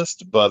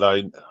minimalist, but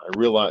I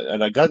realize,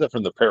 and I got that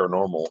from the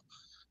paranormal.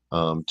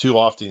 Too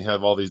often you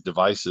have all these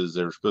devices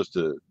that are supposed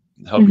to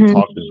help you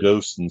talk to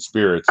ghosts and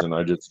spirits, and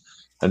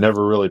I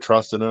never really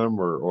trusted them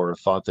or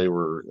thought they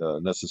were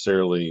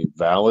necessarily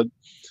valid.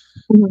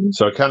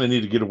 So I kind of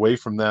need to get away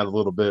from that a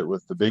little bit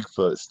with the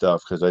Bigfoot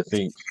stuff, because I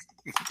think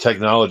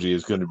technology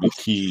is going to be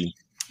key,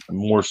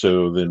 more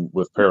so than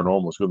with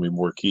paranormal. It's going to be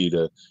more key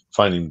to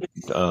finding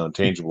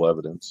tangible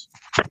evidence.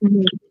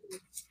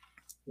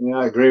 Yeah,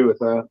 I agree with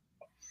that.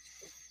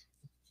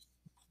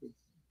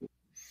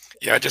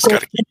 Yeah, I just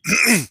got to keep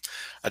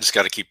I just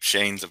got to keep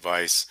Shane's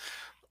advice.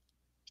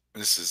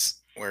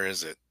 Where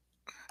is it?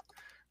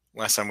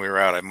 Last time we were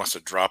out, I must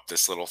have dropped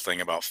this little thing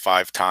about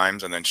 5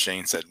 times, and then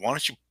Shane said, "Why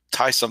don't you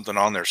tie something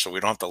on there so we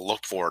don't have to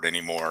look for it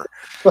anymore?"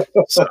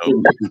 So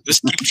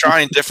just keep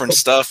trying different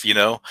stuff, you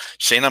know.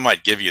 Shane, I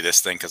might give you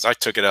this thing, because I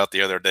took it out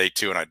the other day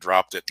too, and I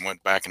dropped it and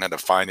went back and had to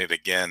find it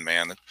again.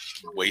 Man,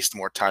 waste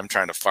more time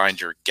trying to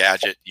find your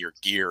gadget, your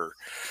gear.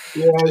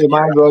 Yeah, you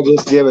might as well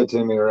just give it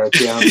to me, Rick.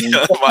 Yeah,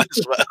 might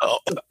as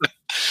well.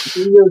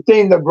 You've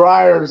seen the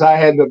briars I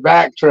had to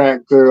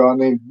backtrack through on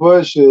these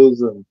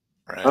bushes, and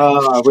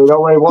we'd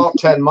already walked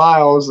 10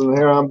 miles, and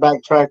here I'm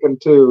backtracking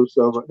too.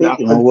 So,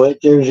 speaking of which,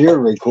 there's your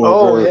recorder.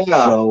 Oh,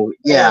 yeah. So,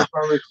 yeah.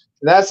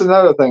 That's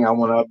another thing I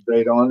want to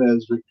upgrade on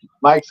is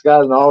Mike's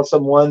got an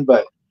awesome one,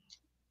 but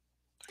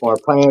our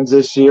plans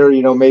this year,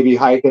 you know, maybe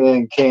hiking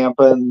and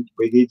camping,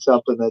 we need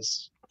something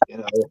that's, you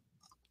know,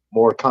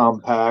 more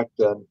compact,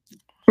 and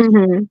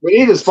we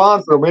need a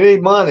sponsor. We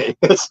need money.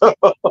 So,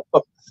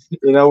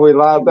 you know, a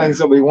lot of things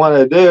that we want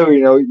to do,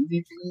 you know,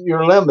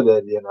 you're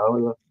limited, you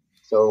know.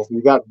 So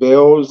we got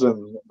bills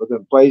and with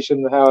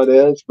inflation how it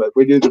is, but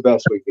we do the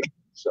best we can.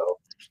 So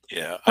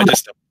yeah,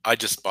 I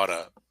just bought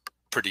a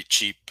pretty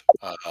cheap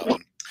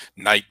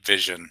night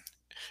vision.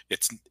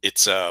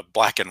 It's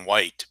black and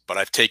white, but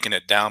I've taken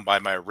it down by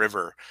my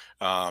river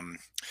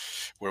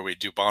where we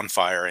do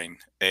bonfiring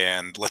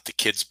and let the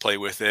kids play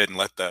with it, and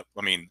let the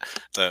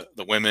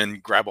women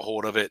grab a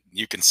hold of it.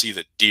 You can see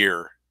the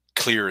deer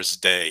clear as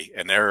day,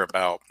 and they're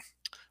about,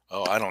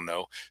 I don't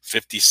know,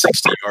 50,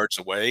 60 yards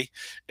away,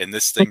 and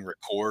this thing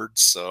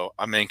records. So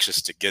I'm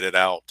anxious to get it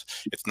out.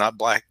 It's not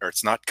black, or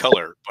it's not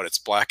color, but it's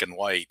black and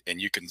white,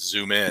 and you can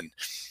zoom in.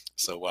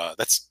 So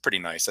that's pretty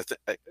nice.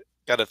 I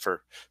got it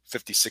for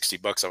 50, 60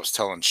 bucks. I was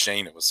telling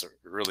Shane it was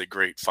a really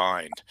great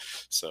find.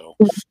 So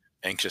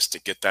anxious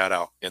to get that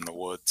out in the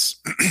woods.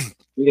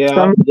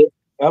 Yeah,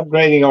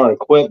 upgrading our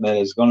equipment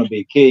is going to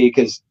be key,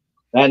 because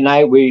that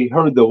night we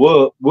heard the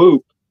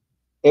whoop.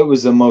 It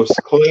was the most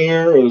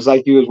clear. It was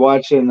like you was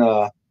watching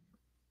a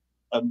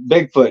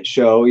Bigfoot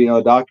show, you know,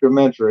 a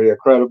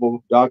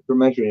credible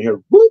documentary. And you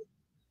hear whoop.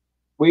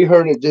 We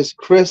heard it just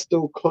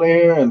crystal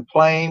clear and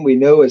plain. We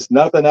knew it's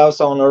nothing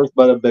else on earth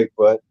but a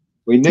Bigfoot.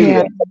 We knew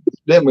that.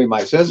 Then we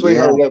might. Since we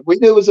heard it, we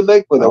knew it was a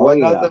Bigfoot. There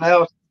wasn't nothing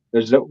else.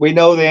 We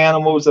know the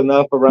animals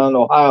enough around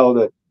Ohio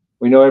that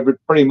we know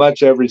pretty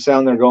much every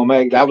sound they're going to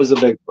make. That was a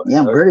Bigfoot. Yeah,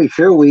 I'm pretty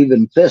sure we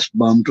even fist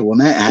bumped when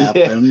that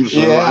happened.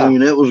 So, I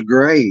mean, it was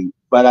great.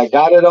 But I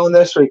got it on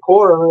this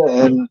recorder,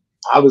 and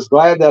I was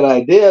glad that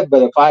I did.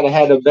 But if I'd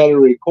had a better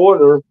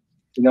recorder,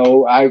 you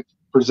know, I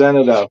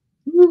presented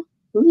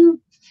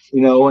you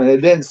know, and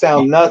it didn't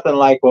sound nothing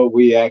like what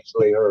we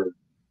actually heard.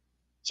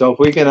 So if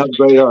we can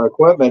upgrade our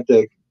equipment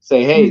to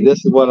say, hey,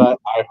 this is what I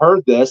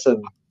heard this,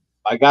 and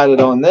I got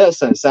it on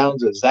this, and it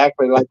sounds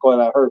exactly like what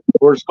I heard.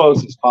 We're as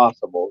close as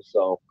possible.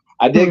 So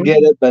I did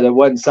get it, but it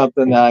wasn't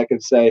something that I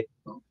could say,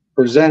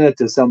 present it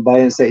to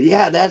somebody and say,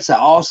 yeah, that's an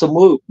awesome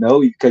whoop.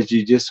 No, because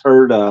you just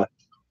heard on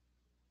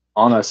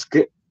a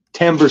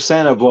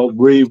 10% of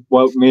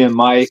what me and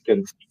Mike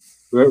and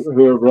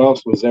whoever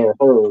else was there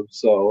heard.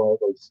 So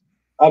it was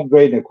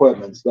upgrading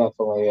equipment's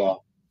definitely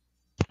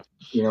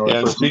you know. Yeah,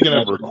 and speaking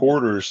of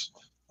recorders,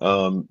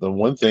 the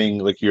one thing,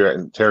 like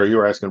Tara, you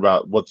were asking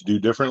about what to do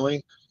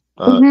differently.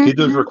 Keep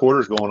those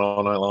recorders going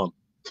all night long,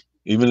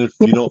 even if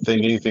you don't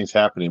think anything's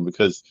happening,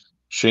 because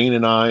Shane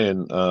and I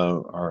and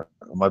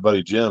my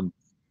buddy Jim,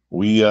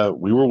 we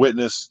were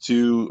witness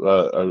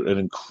to an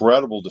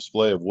incredible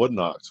display of wood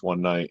knocks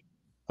one night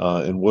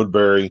in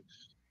Woodbury,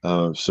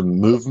 some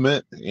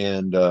movement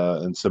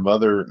and some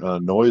other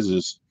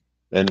noises,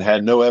 and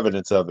had no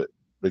evidence of it,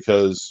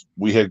 because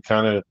we had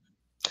kind of,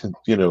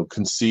 you know,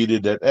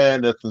 conceded that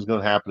nothing's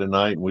going to happen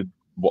tonight, and we'd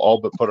all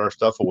but put our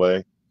stuff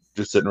away,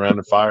 just sitting around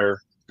the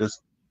fire,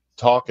 just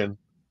talking,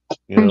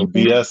 you know,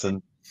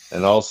 BSing.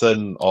 And all of a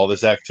sudden, all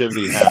this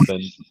activity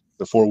happened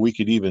before we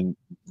could even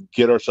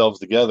get ourselves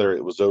together.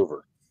 It was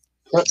over.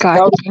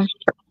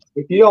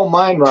 If you don't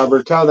mind,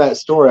 Robert, tell that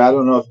story. I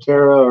don't know if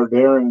Tara or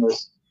Darren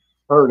has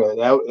heard it.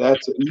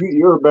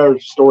 You're a better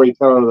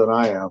storyteller than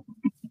I am.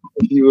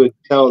 If you would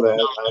tell that.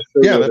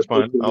 Yeah, that's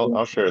fine.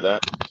 I'll share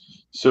that.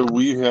 So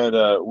we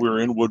were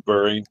in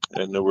Woodbury,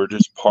 and we're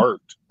just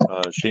parked.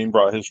 Shane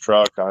brought his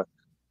truck,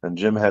 and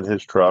Jim had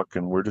his truck,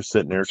 and we're just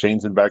sitting there.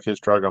 Shane's in back of his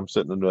truck. I'm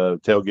sitting in the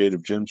tailgate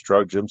of Jim's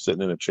truck. Jim's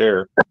sitting in a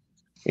chair.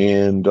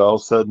 And all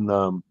of a sudden,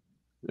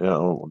 you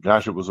know,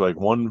 gosh, it was like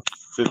 1:15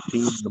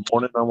 in the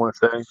morning, I want to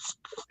say.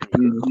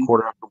 1:15 in the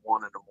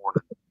morning.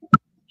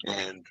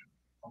 And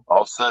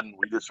all of a sudden,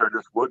 we just heard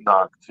this wood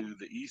knock to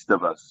the east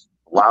of us,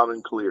 loud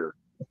and clear.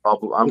 I'm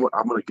going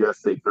to guess,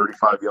 say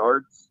 35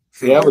 yards.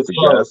 Yeah, it was to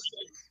close.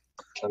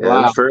 guess. Yeah,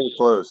 it was fairly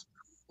close.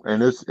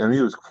 And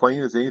he was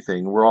plain as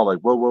anything. We're all like,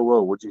 whoa, whoa,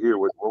 whoa, what'd you hear?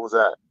 What was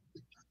that?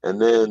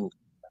 And then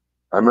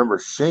I remember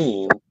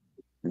Shane,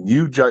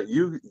 you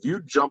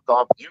jumped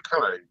off, you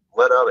kind of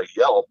let out a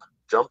yelp,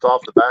 jumped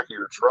off the back of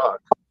your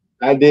truck.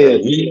 I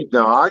did.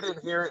 No, I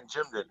didn't hear it, and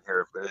Jim didn't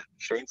hear it, but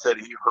Shane said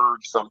he heard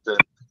something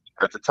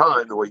at the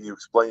time. The way you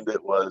explained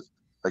it was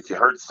like you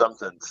heard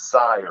something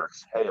sigh or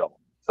hail,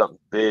 something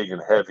big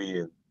and heavy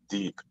and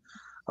deep,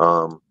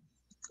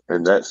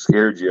 and that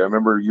scared you. I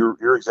remember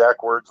your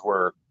exact words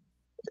were,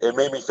 "It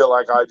made me feel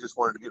like I just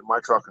wanted to get in my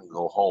truck and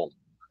go home."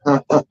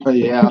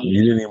 Yeah,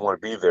 you didn't even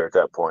want to be there at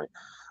that point.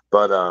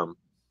 But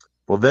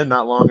well, then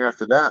not long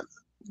after that,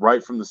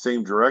 right from the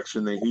same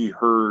direction that he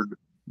heard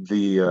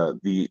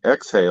the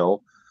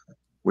exhale,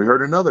 we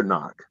heard another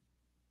knock.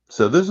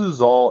 So this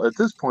is all, at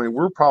this point,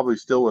 we're probably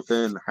still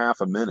within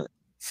half a minute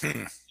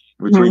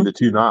between the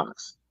two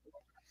knocks.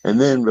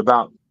 And then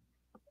about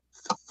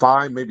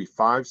maybe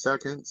 5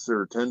 seconds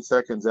or 10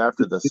 seconds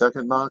after the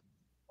second knock,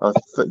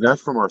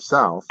 that's from our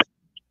south,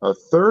 a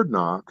third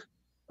knock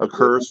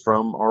occurs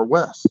from our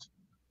west.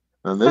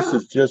 And this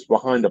is just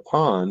behind a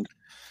pond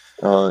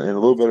and a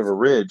little bit of a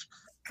ridge.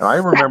 And I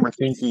remember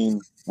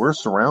thinking, we're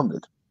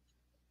surrounded.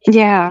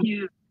 Yeah.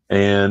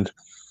 And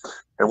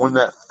when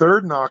that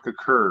third knock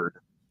occurred,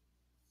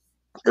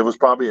 it was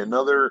probably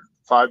another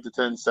 5 to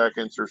 10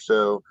 seconds or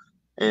so,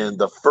 and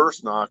the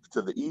first knock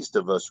to the east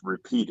of us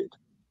repeated.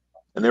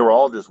 And they were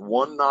all just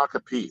one knock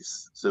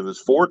apiece. So it was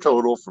 4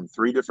 total from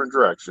 3 different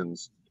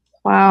directions.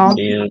 Wow.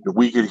 And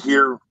we could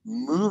hear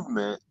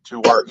movement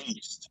to our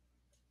east.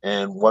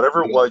 And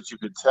whatever it was, you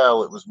could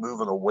tell it was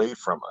moving away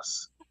from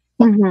us.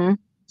 Mm-hmm.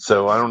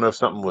 So I don't know if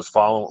something was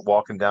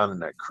walking down in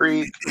that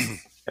creek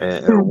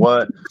or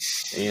what.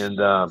 And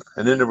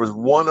then there was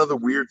one other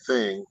weird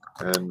thing,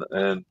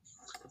 and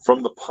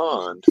from the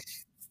pond,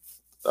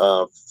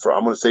 I'm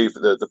going to say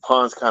the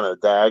pond's kind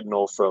of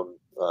diagonal from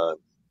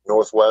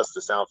northwest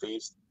to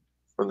southeast.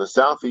 From the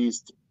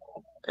southeast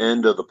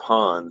end of the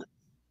pond,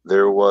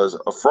 there was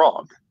a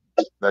frog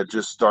that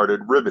just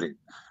started ribbiting.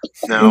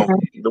 Now,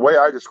 the way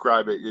I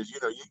describe it is, you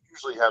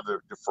usually have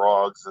the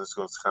frogs, and this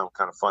goes kind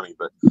of funny,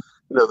 but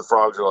the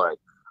frogs are like,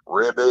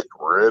 ribbit,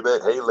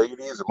 ribbit, hey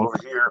ladies, I'm over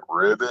here,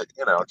 ribbit,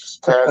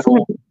 just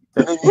casual.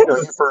 And then you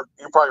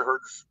probably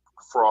heard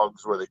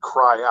frogs where they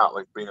cry out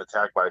like being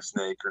attacked by a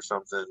snake or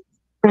something.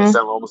 It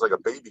sound almost like a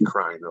baby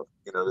crying.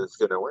 It's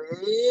gonna,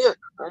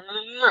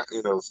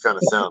 it's kind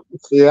of sound.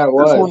 Yeah, it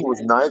was. This one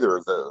was neither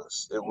of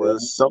those. It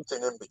was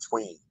something in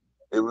between.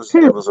 It was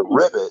a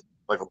ribbit,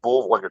 like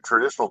a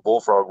traditional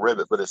bullfrog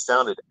ribbit, but it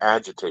sounded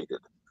agitated,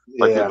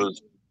 like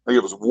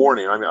it was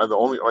warning. I mean,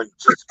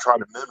 just to try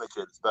to mimic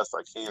it as best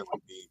I can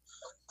would be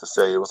to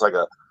say it was like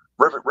a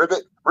ribbit,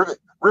 ribbit, ribbit,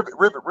 ribbit,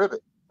 ribbit,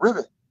 ribbit,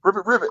 ribbit,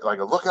 ribbit, ribbit, like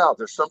a look out,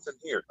 there's something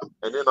here.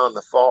 And then on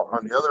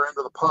the other end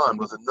of the pond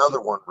was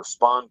another one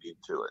responding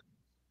to it,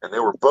 and they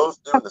were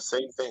both doing the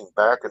same thing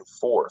back and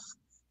forth.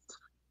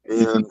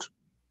 And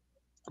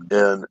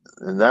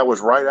that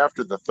was right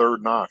after the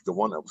third knock, the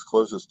one that was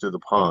closest to the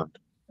pond.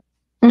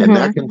 And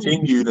that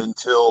continued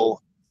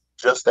until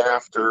just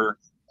after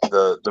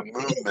the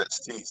movement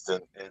ceased,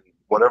 and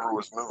whatever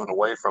was moving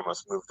away from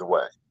us moved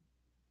away.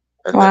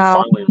 And then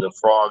finally the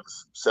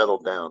frogs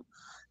settled down.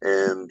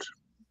 And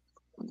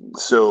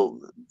so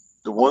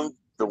the one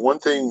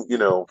thing,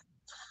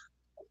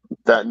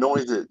 that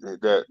noise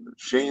that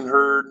Shane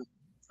heard,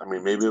 I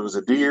mean, maybe it was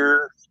a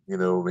deer,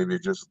 maybe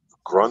it just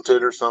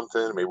grunted or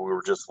something. Maybe we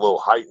were just a little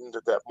heightened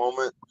at that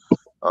moment.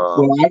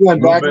 Well, I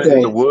went back to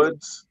the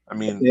woods. I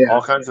mean,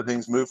 all kinds of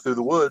things move through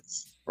the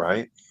woods,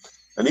 right?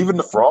 And even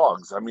the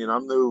frogs. I mean,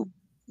 I'm no,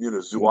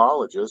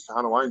 zoologist.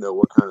 How do I know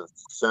what kind of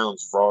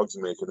sounds frogs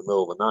make in the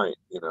middle of the night?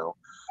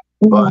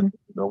 But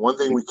the one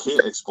thing we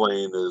can't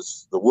explain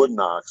is the wood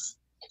knocks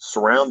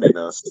surrounding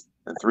us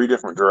in 3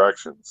 different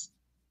directions.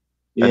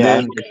 Yeah,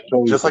 and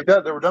then just like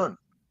that, they were done.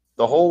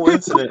 The whole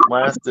incident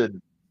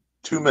lasted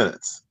 2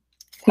 minutes.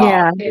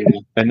 Yeah.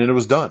 And then it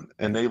was done.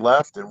 And they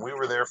left, and we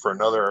were there for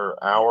another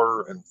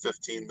hour and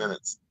 15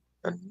 minutes,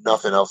 and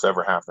nothing else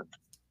ever happened.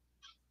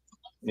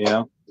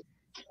 Yeah.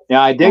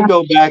 Yeah, I did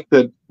go back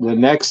the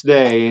next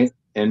day,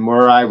 and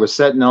where I was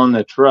sitting on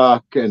the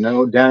truck and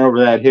down over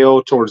that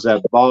hill towards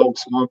that bog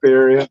swamp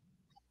area,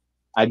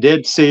 I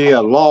did see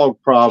a log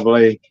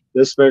probably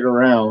this big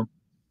around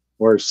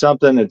where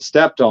something had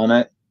stepped on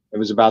it. It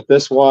was about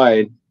this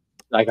wide,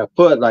 like a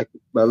foot, like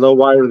a little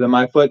wider than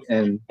my foot,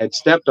 and had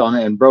stepped on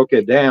it and broke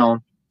it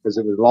down because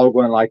it was log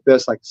going like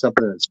this, like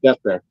something had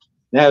stepped there.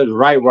 And that was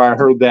right where I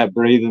heard that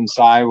breathing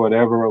sigh,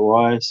 whatever it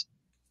was.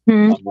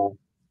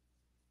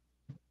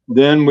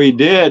 Then we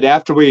did,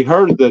 after we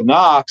heard the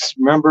knocks,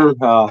 remember,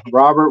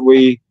 Robert,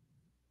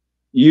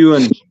 you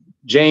and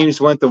James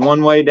went the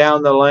one way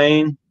down the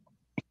lane.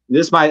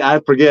 I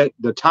forget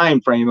the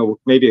time frame, of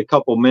maybe a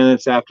couple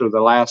minutes after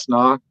the last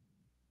knock.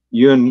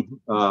 You and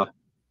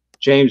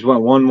James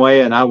went one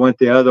way, and I went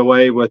the other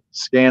way with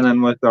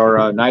scanning with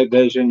our night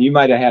vision. You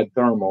might have had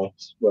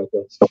thermals with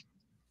us,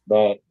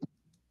 but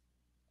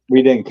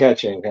we didn't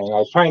catch anything. I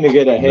was trying to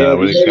get ahead. No,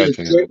 we didn't catch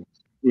anything.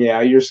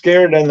 Yeah, you're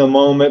scared in the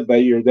moment,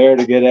 but you're there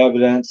to get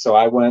evidence. So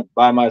I went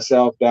by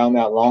myself down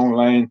that long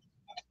lane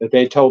that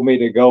they told me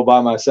to go by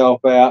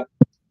myself at,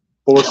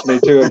 forced me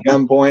to at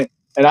gunpoint.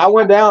 And I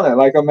went down it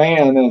like a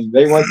man, and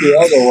they went the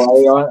other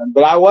way.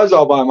 But I was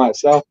all by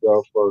myself,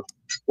 though, for,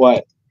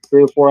 3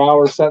 or 4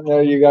 hours sitting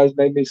there. You guys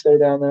made me stay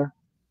down there.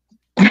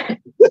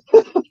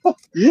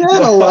 You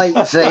had a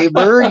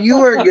lightsaber. You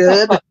were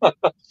good.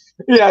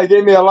 Yeah, he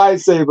gave me a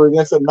lightsaber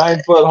against a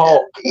 9-foot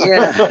Hulk.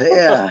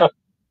 Yeah.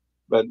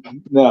 But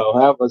no,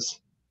 that was,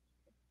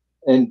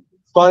 and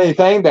funny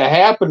thing that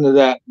happened to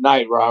that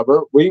night,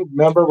 Robert. We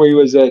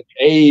was at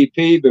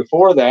AEP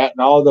before that,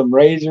 and all them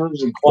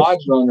razors and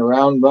quads running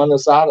around and run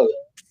us out of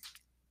there.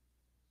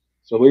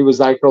 So we was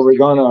like, are we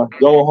gonna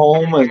go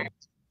home? And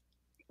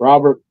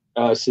Robert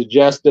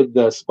suggested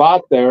the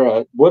spot there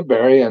at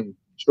Woodbury, and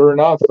sure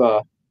enough,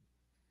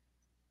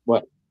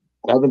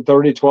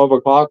 11:30, 12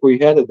 o'clock, we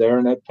headed there,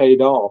 and it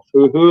paid off.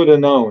 Who would have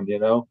known, you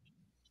know?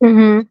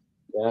 Mm-hmm.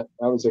 That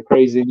was a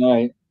crazy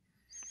night.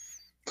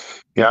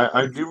 Yeah,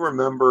 I do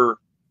remember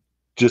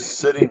just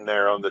sitting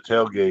there on the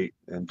tailgate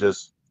and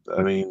just,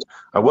 I mean,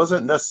 I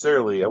wasn't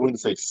necessarily, I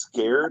wouldn't say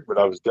scared, but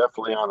I was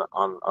definitely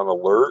on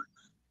alert.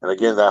 And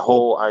again, that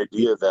whole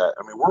idea that,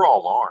 I mean, we're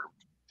all armed.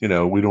 You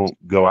know, we don't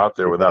go out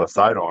there without a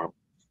sidearm,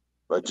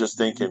 but just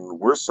thinking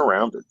we're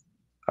surrounded.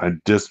 I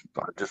just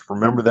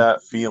remember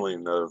that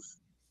feeling of,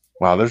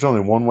 wow, there's only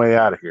one way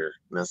out of here,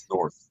 and that's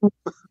north,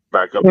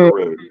 back up the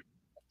road.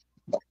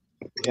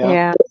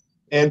 Yeah.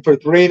 And for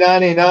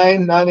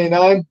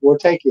 $3.99.99, we'll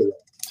take you there.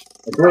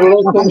 If you're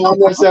listening on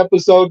this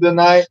episode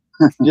tonight,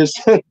 just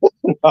we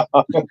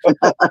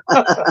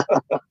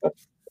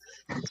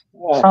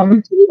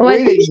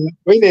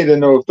need to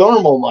know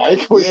thermal,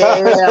 Mike.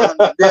 Yeah,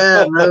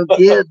 no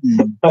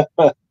kidding.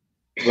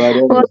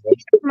 Well, I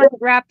might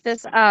wrap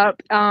this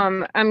up.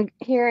 I'm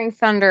hearing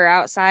thunder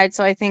outside,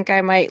 so I think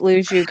I might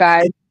lose you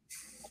guys.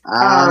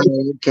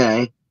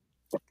 Okay.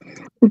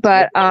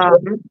 But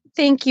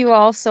thank you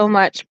all so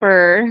much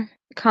for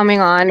coming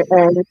on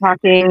and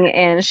talking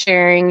and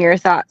sharing your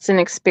thoughts and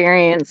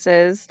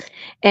experiences.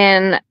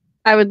 And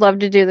I would love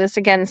to do this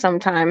again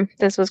sometime.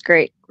 This was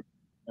great.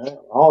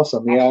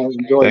 Awesome. Yeah, I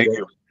enjoyed it. Thank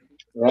you.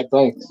 Yeah,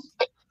 thanks.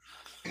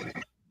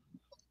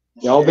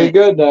 Y'all be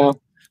good now.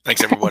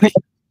 Thanks, everybody.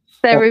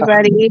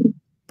 Everybody.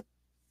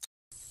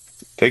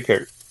 Take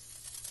care.